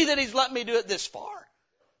mercy that He's let me do it this far.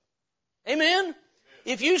 Amen?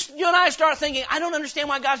 If you and I start thinking, I don't understand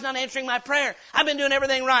why God's not answering my prayer. I've been doing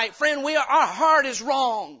everything right. Friend, our heart is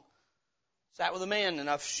wrong. Sat with a man, and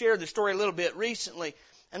I've shared the story a little bit recently,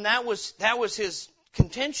 and that was his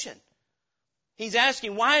contention. He's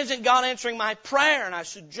asking, why isn't God answering my prayer? And I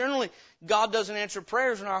said, generally, God doesn't answer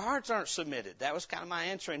prayers when our hearts aren't submitted. That was kind of my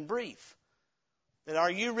answer in brief. That are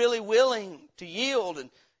you really willing to yield? And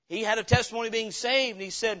he had a testimony of being saved, and he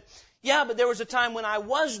said, yeah, but there was a time when I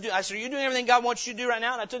said, are you doing everything God wants you to do right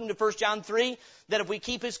now? And I took him to 1 John 3, that if we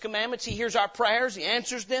keep His commandments, He hears our prayers, He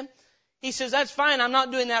answers them. He says, that's fine, I'm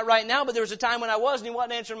not doing that right now, but there was a time when I was, and He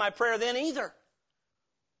wasn't answering my prayer then either.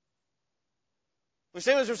 We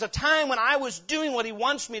say there was a time when I was doing what He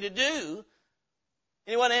wants me to do,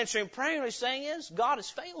 and He wasn't answering prayer. What He's saying is, God has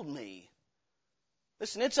failed me.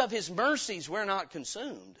 Listen, it's of His mercies we're not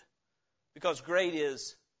consumed, because great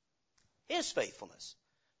is His faithfulness.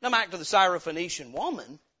 Now back to the Syrophoenician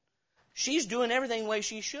woman. She's doing everything the way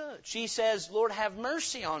she should. She says, Lord, have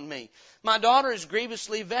mercy on me. My daughter is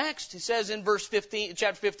grievously vexed. He says in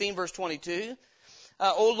chapter 15, verse 22,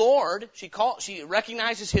 O Lord, she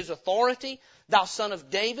recognizes His authority. Thou son of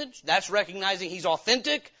David. That's recognizing He's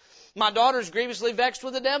authentic. My daughter is grievously vexed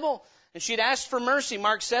with the devil. And she'd asked for mercy,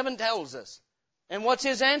 Mark 7 tells us. And what's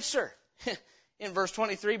His answer? In verse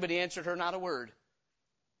 23, but He answered her not a word.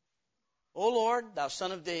 O Lord, thou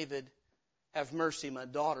son of David, have mercy, my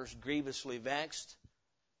daughter's grievously vexed.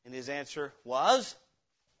 And His answer was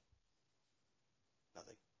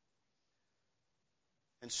nothing.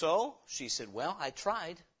 And so she said, well, I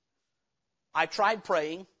tried. I tried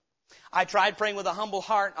praying. I tried praying with a humble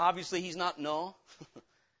heart. Obviously, He's not, no.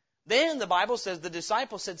 Then the Bible says the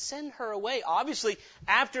disciples said, send her away. Obviously,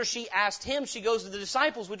 after she asked Him, she goes to the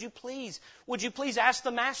disciples, would you please ask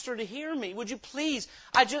the Master to hear me? Would you please?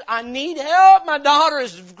 I need help. My daughter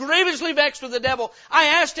is grievously vexed with the devil.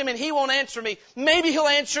 I asked Him and He won't answer me. Maybe He'll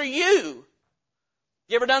answer you.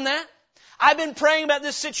 You ever done that? I've been praying about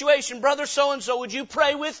this situation. Brother so-and-so, would you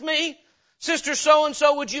pray with me? Sister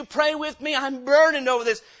so-and-so, would you pray with me? I'm burdened over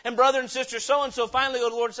this. And brother and sister so-and-so finally go to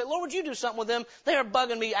the Lord and say, Lord, would you do something with them? They are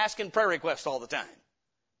bugging me, asking prayer requests all the time.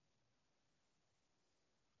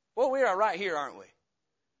 Well, we are right here, aren't we?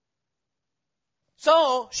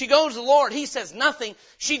 So she goes to the Lord. He says nothing.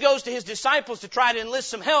 She goes to His disciples to try to enlist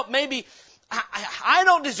some help. Maybe I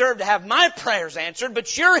don't deserve to have my prayers answered,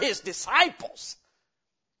 but you're His disciples.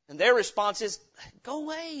 And their response is, go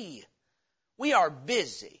away. We are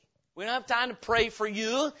busy. We don't have time to pray for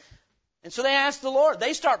you. And so they ask the Lord.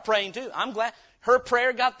 They start praying too. I'm glad her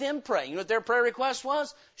prayer got them praying. You know what their prayer request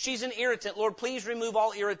was? She's an irritant. Lord, please remove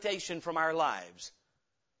all irritation from our lives.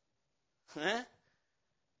 Huh?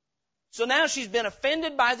 So now she's been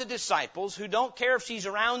offended by the disciples who don't care if she's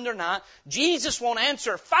around or not. Jesus won't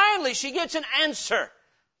answer. Finally, she gets an answer.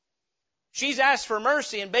 She's asked for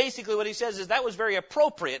mercy, and basically what He says is that was very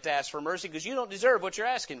appropriate to ask for mercy because you don't deserve what you're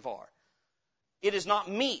asking for. It is not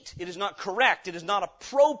meet. It is not correct. It is not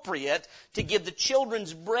appropriate to give the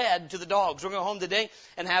children's bread to the dogs. We're going to go home today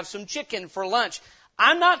and have some chicken for lunch.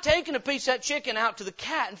 I'm not taking a piece of that chicken out to the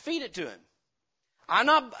cat and feed it to him.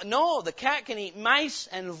 No, the cat can eat mice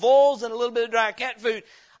and voles and a little bit of dry cat food.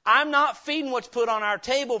 I'm not feeding what's put on our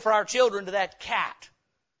table for our children to that cat.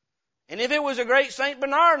 And if it was a great St.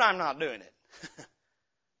 Bernard, I'm not doing it. It's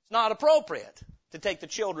not appropriate to take the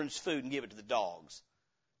children's food and give it to the dogs.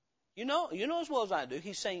 You know as well as I do,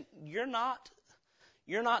 he's saying you're not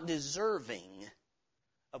deserving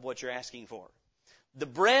of what you're asking for. The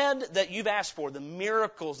bread that you've asked for, the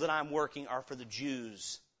miracles that I'm working are for the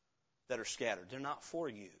Jews that are scattered. They're not for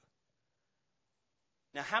you.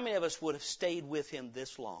 Now, how many of us would have stayed with him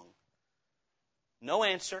this long? No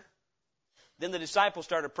answer. Then the disciples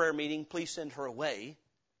start a prayer meeting. Please send her away.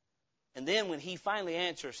 And then when he finally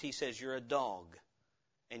answers, he says, you're a dog,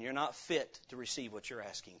 and you're not fit to receive what you're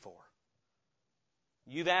asking for.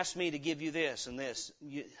 You've asked me to give you this and this.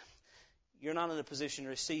 You're not in a position to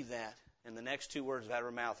receive that. And the next two words out of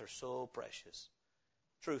her mouth are so precious.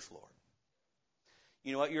 Truth, Lord.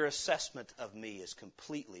 You know what? Your assessment of me is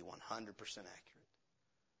completely 100% accurate.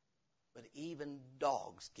 But even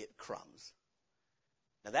dogs get crumbs.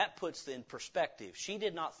 Now that puts in perspective. She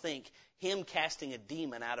did not think him casting a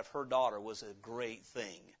demon out of her daughter was a great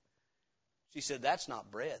thing. She said, that's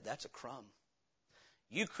not bread, that's a crumb.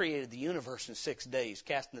 You created the universe in 6 days.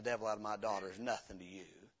 Casting the devil out of my daughter is nothing to you.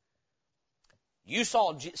 You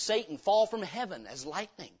saw Satan fall from heaven as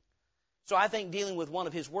lightning. So I think dealing with one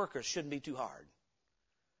of his workers shouldn't be too hard.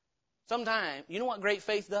 Sometimes, you know what great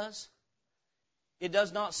faith does? It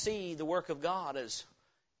does not see the work of God as,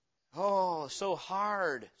 so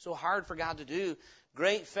hard for God to do.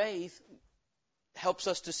 Great faith helps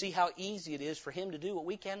us to see how easy it is for him to do what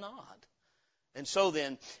we cannot. And so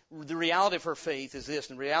then, the reality of her faith is this.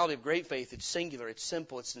 And the reality of great faith, it's singular, it's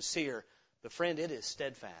simple, it's sincere. But friend, it is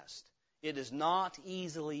steadfast. It is not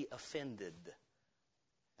easily offended.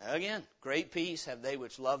 Again, great peace have they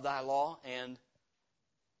which love thy law, and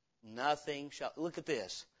nothing shall... Look at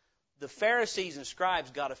this. The Pharisees and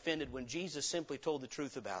scribes got offended when Jesus simply told the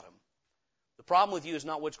truth about them. The problem with you is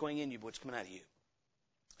not what's going in you, but what's coming out of you.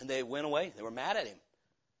 And they went away. They were mad at him.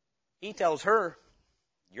 He tells her,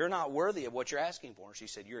 you're not worthy of what you're asking for. And she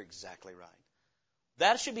said, you're exactly right.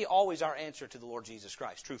 That should be always our answer to the Lord Jesus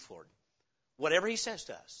Christ. Truth, Lord. Whatever he says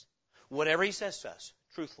to us. Whatever he says to us.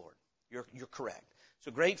 Truth, Lord. You're correct.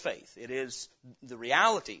 So great faith. It is the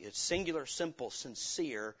reality. It's singular, simple,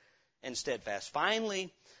 sincere, and steadfast.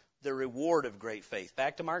 Finally, the reward of great faith.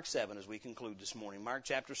 Back to Mark 7 as we conclude this morning. Mark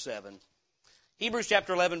chapter 7. Hebrews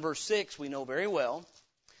chapter 11 verse 6 we know very well.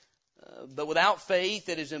 But without faith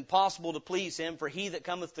it is impossible to please him, for he that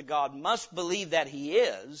cometh to God must believe that he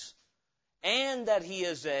is, and that he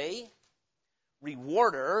is a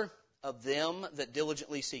rewarder of them that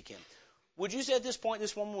diligently seek him. Would you say at this point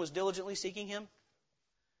this woman was diligently seeking him?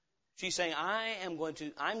 She's saying, I'm going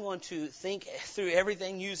to think through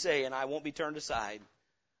everything you say, and I won't be turned aside.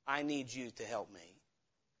 I need you to help me.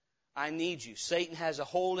 I need you. Satan has a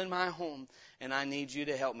hold in my home, and I need you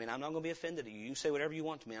to help me. And I'm not going to be offended at you. You say whatever you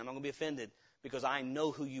want to me. I'm not going to be offended because I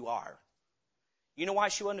know who you are. You know why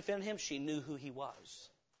she wasn't offended him? She knew who he was.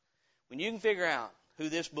 When you can figure out who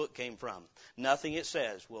this book came from, nothing it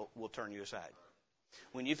says will turn you aside.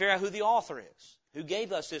 When you figure out who the author is, who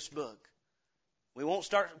gave us this book, we won't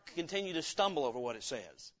continue to stumble over what it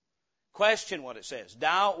says. Question what it says.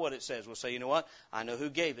 Doubt what it says. We'll say, you know what? I know who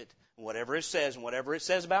gave it. Whatever it says and whatever it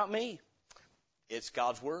says about me, it's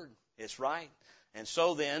God's Word. It's right. And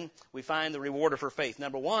so then we find the reward of her faith.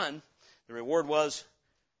 Number one, the reward was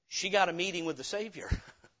she got a meeting with the Savior.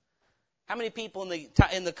 How many people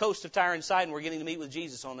in the coast of Tyre and Sidon were getting to meet with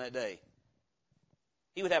Jesus on that day?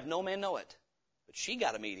 He would have no man know it. But she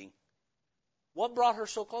got a meeting. What brought her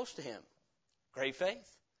so close to him? Great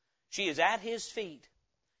faith. She is at his feet.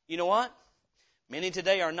 You know what? Many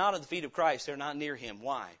today are not at the feet of Christ. They're not near him.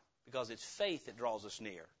 Why? Because it's faith that draws us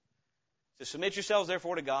near. So submit yourselves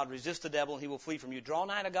therefore to God. Resist the devil and he will flee from you. Draw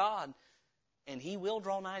nigh to God and he will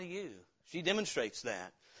draw nigh to you. She demonstrates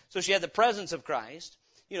that. So she had the presence of Christ.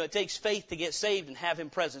 You know, it takes faith to get saved and have him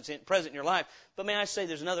present in your life. But may I say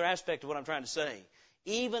there's another aspect of what I'm trying to say.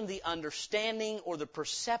 Even the understanding or the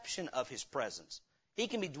perception of his presence. He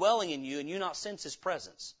can be dwelling in you and you not sense his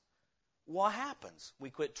presence. What happens? We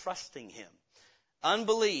quit trusting him.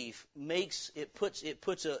 Unbelief puts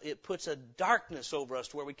a darkness over us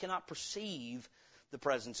to where we cannot perceive the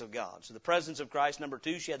presence of God. So the presence of Christ. Number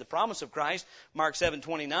two, she had the promise of Christ. Mark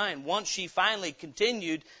 7:29. Once she finally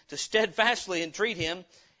continued to steadfastly entreat him,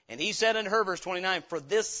 and he said unto her, verse 29, for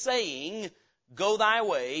this saying, go thy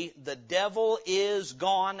way, the devil is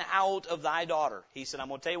gone out of thy daughter. He said, I'm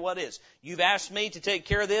going to tell you what it is. You've asked me to take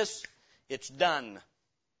care of this. It's done.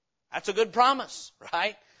 That's a good promise,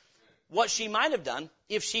 right? What she might have done,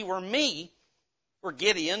 if she were me, or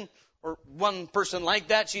Gideon, or one person like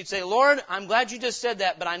that, she'd say, Lord, I'm glad you just said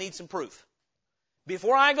that, but I need some proof.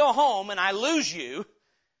 Before I go home and I lose you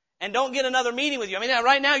and don't get another meeting with you. I mean,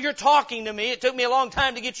 right now you're talking to me. It took me a long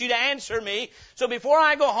time to get you to answer me. So before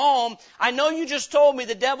I go home, I know you just told me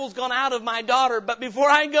the devil's gone out of my daughter, but before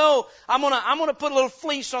I go, I'm gonna put a little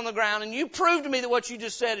fleece on the ground and you prove to me that what you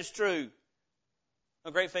just said is true.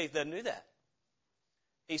 Well, great faith doesn't do that.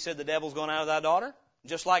 He said the devil's gone out of thy daughter.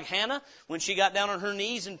 Just like Hannah, when she got down on her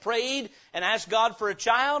knees and prayed and asked God for a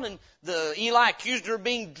child, and Eli accused her of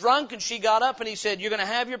being drunk, and she got up and he said, you're going to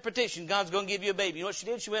have your petition. God's going to give you a baby. You know what she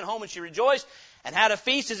did? She went home and she rejoiced and had a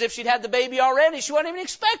feast as if she'd had the baby already. She wasn't even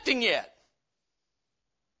expecting yet.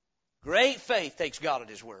 Great faith takes God at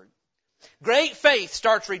His word. Great faith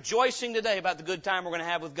starts rejoicing today about the good time we're going to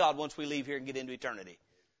have with God once we leave here and get into eternity.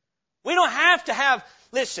 We don't have to have,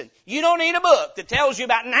 listen, you don't need a book that tells you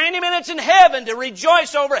about 90 minutes in heaven to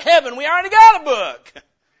rejoice over heaven. We already got a book.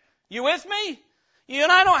 You with me? You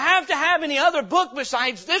and I don't have to have any other book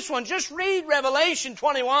besides this one. Just read Revelation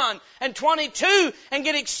 21 and 22 and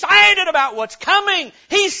get excited about what's coming.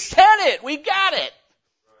 He said it. We got it.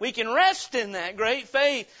 We can rest in that great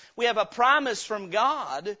faith. We have a promise from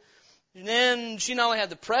God. And then she not only had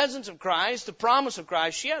the presence of Christ, the promise of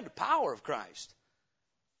Christ, she had the power of Christ.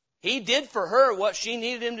 He did for her what she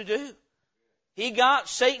needed Him to do. He got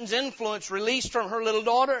Satan's influence released from her little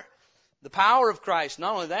daughter. The power of Christ.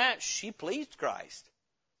 Not only that, she pleased Christ.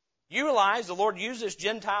 You realize the Lord used this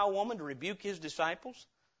Gentile woman to rebuke His disciples?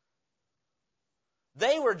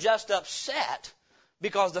 They were just upset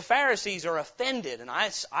because the Pharisees are offended. And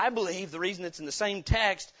I believe the reason it's in the same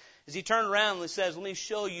text is He turned around and says, let me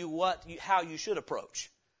show you how you should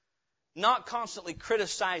approach. Not constantly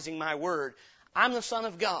criticizing my word. I'm the Son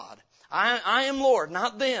of God. I am Lord,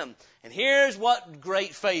 not them. And here's what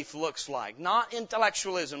great faith looks like. Not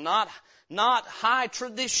intellectualism, not high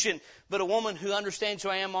tradition, but a woman who understands who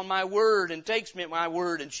I am on my word and takes me at my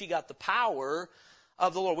word. And she got the power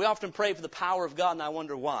of the Lord. We often pray for the power of God, and I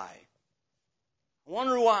wonder why.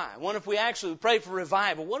 I wonder if we actually pray for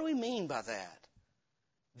revival. What do we mean by that?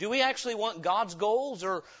 Do we actually want God's goals,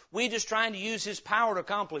 or are we just trying to use His power to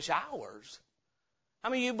accomplish ours? How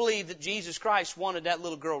many of you believe that Jesus Christ wanted that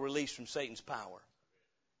little girl released from Satan's power?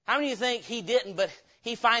 How many of you think He didn't, but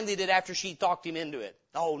He finally did after she talked Him into it?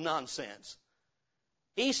 Oh, nonsense.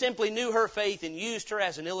 He simply knew her faith and used her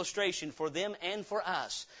as an illustration for them and for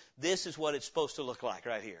us. This is what it's supposed to look like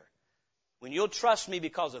right here. When you'll trust me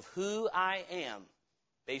because of who I am,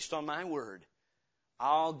 based on my word,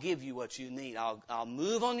 I'll give you what you need. I'll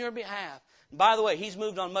move on your behalf. And by the way, He's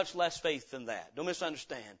moved on much less faith than that. Don't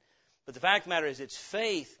misunderstand. But the fact of the matter is, it's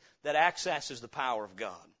faith that accesses the power of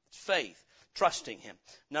God. It's faith, trusting Him.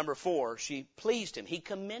 Number 4, she pleased Him. He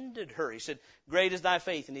commended her. He said, great is thy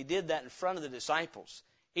faith. And He did that in front of the disciples.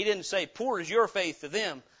 He didn't say, poor is your faith to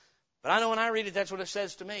them. But I know when I read it, that's what it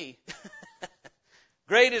says to me.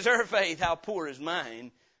 Great is her faith, how poor is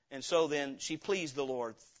mine. And so then she pleased the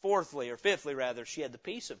Lord. Fifthly, she had the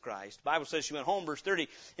peace of Christ. The Bible says she went home, verse 30,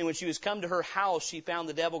 and when she was come to her house, she found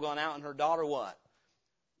the devil gone out, and her daughter what?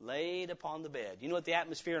 Laid upon the bed. You know what the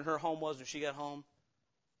atmosphere in her home was when she got home?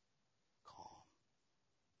 Calm.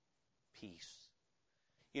 Peace.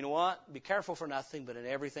 You know what? Be careful for nothing, but in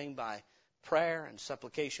everything by prayer and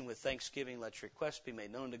supplication with thanksgiving, let your requests be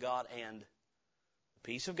made known to God, and the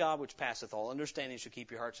peace of God, which passeth all understanding, shall keep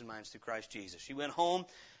your hearts and minds through Christ Jesus. She went home,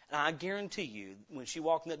 and I guarantee you, when she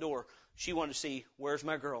walked in that door, she wanted to see, where's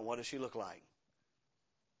my girl? What does she look like?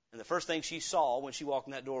 And the first thing she saw when she walked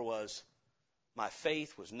in that door was, my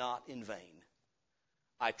faith was not in vain.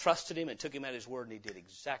 I trusted Him and took Him at His word, and He did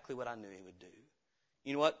exactly what I knew He would do.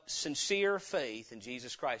 You know what? Sincere faith in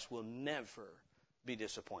Jesus Christ will never be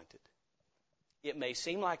disappointed. It may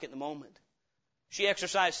seem like it in the moment. She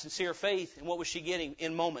exercised sincere faith, and what was she getting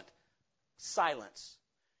in moment? Silence.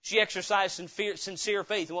 She exercised sincere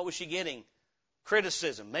faith, and what was she getting?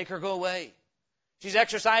 Criticism. Make her go away. She's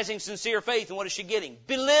exercising sincere faith, and what is she getting?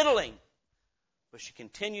 Belittling. But she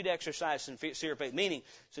continued to exercise sincere faith, meaning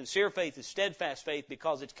sincere faith is steadfast faith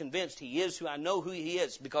because it's convinced He is who I know who He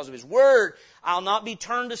is. Because of His word, I'll not be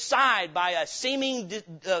turned aside by a seeming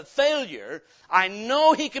failure. I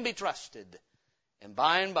know He can be trusted. And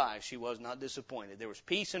by, she was not disappointed. There was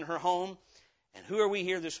peace in her home. And who are we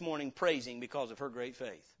here this morning praising because of her great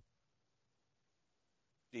faith?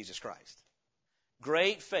 Jesus Christ.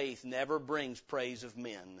 Great faith never brings praise of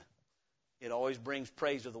men. It always brings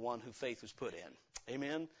praise of the one who faith was put in.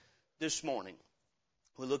 Amen? This morning,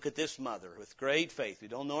 we look at this mother with great faith. We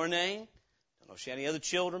don't know her name. Don't know if she had any other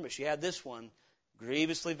children, but she had this one,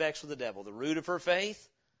 grievously vexed with the devil. The root of her faith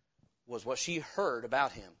was what she heard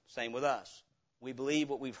about Him. Same with us. We believe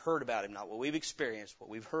what we've heard about Him, not what we've experienced, what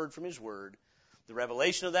we've heard from His Word. The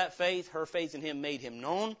revelation of that faith, her faith in Him made Him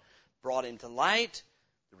known, brought Him to light.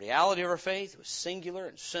 The reality of her faith was singular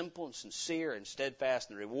and simple and sincere and steadfast.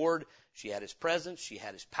 And the reward, she had His presence, she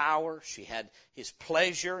had His power, she had His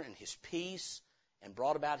pleasure and His peace, and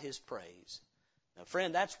brought about His praise. Now,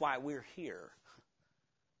 friend, that's why we're here.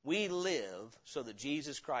 We live so that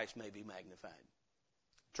Jesus Christ may be magnified.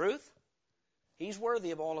 Truth? He's worthy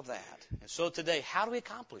of all of that. And so today, how do we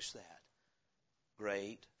accomplish that?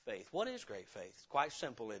 Great faith. What is great faith? It's quite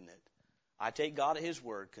simple, isn't it? I take God at His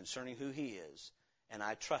word concerning who He is, and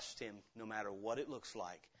I trust Him no matter what it looks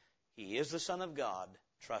like. He is the Son of God.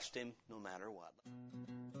 Trust Him no matter what.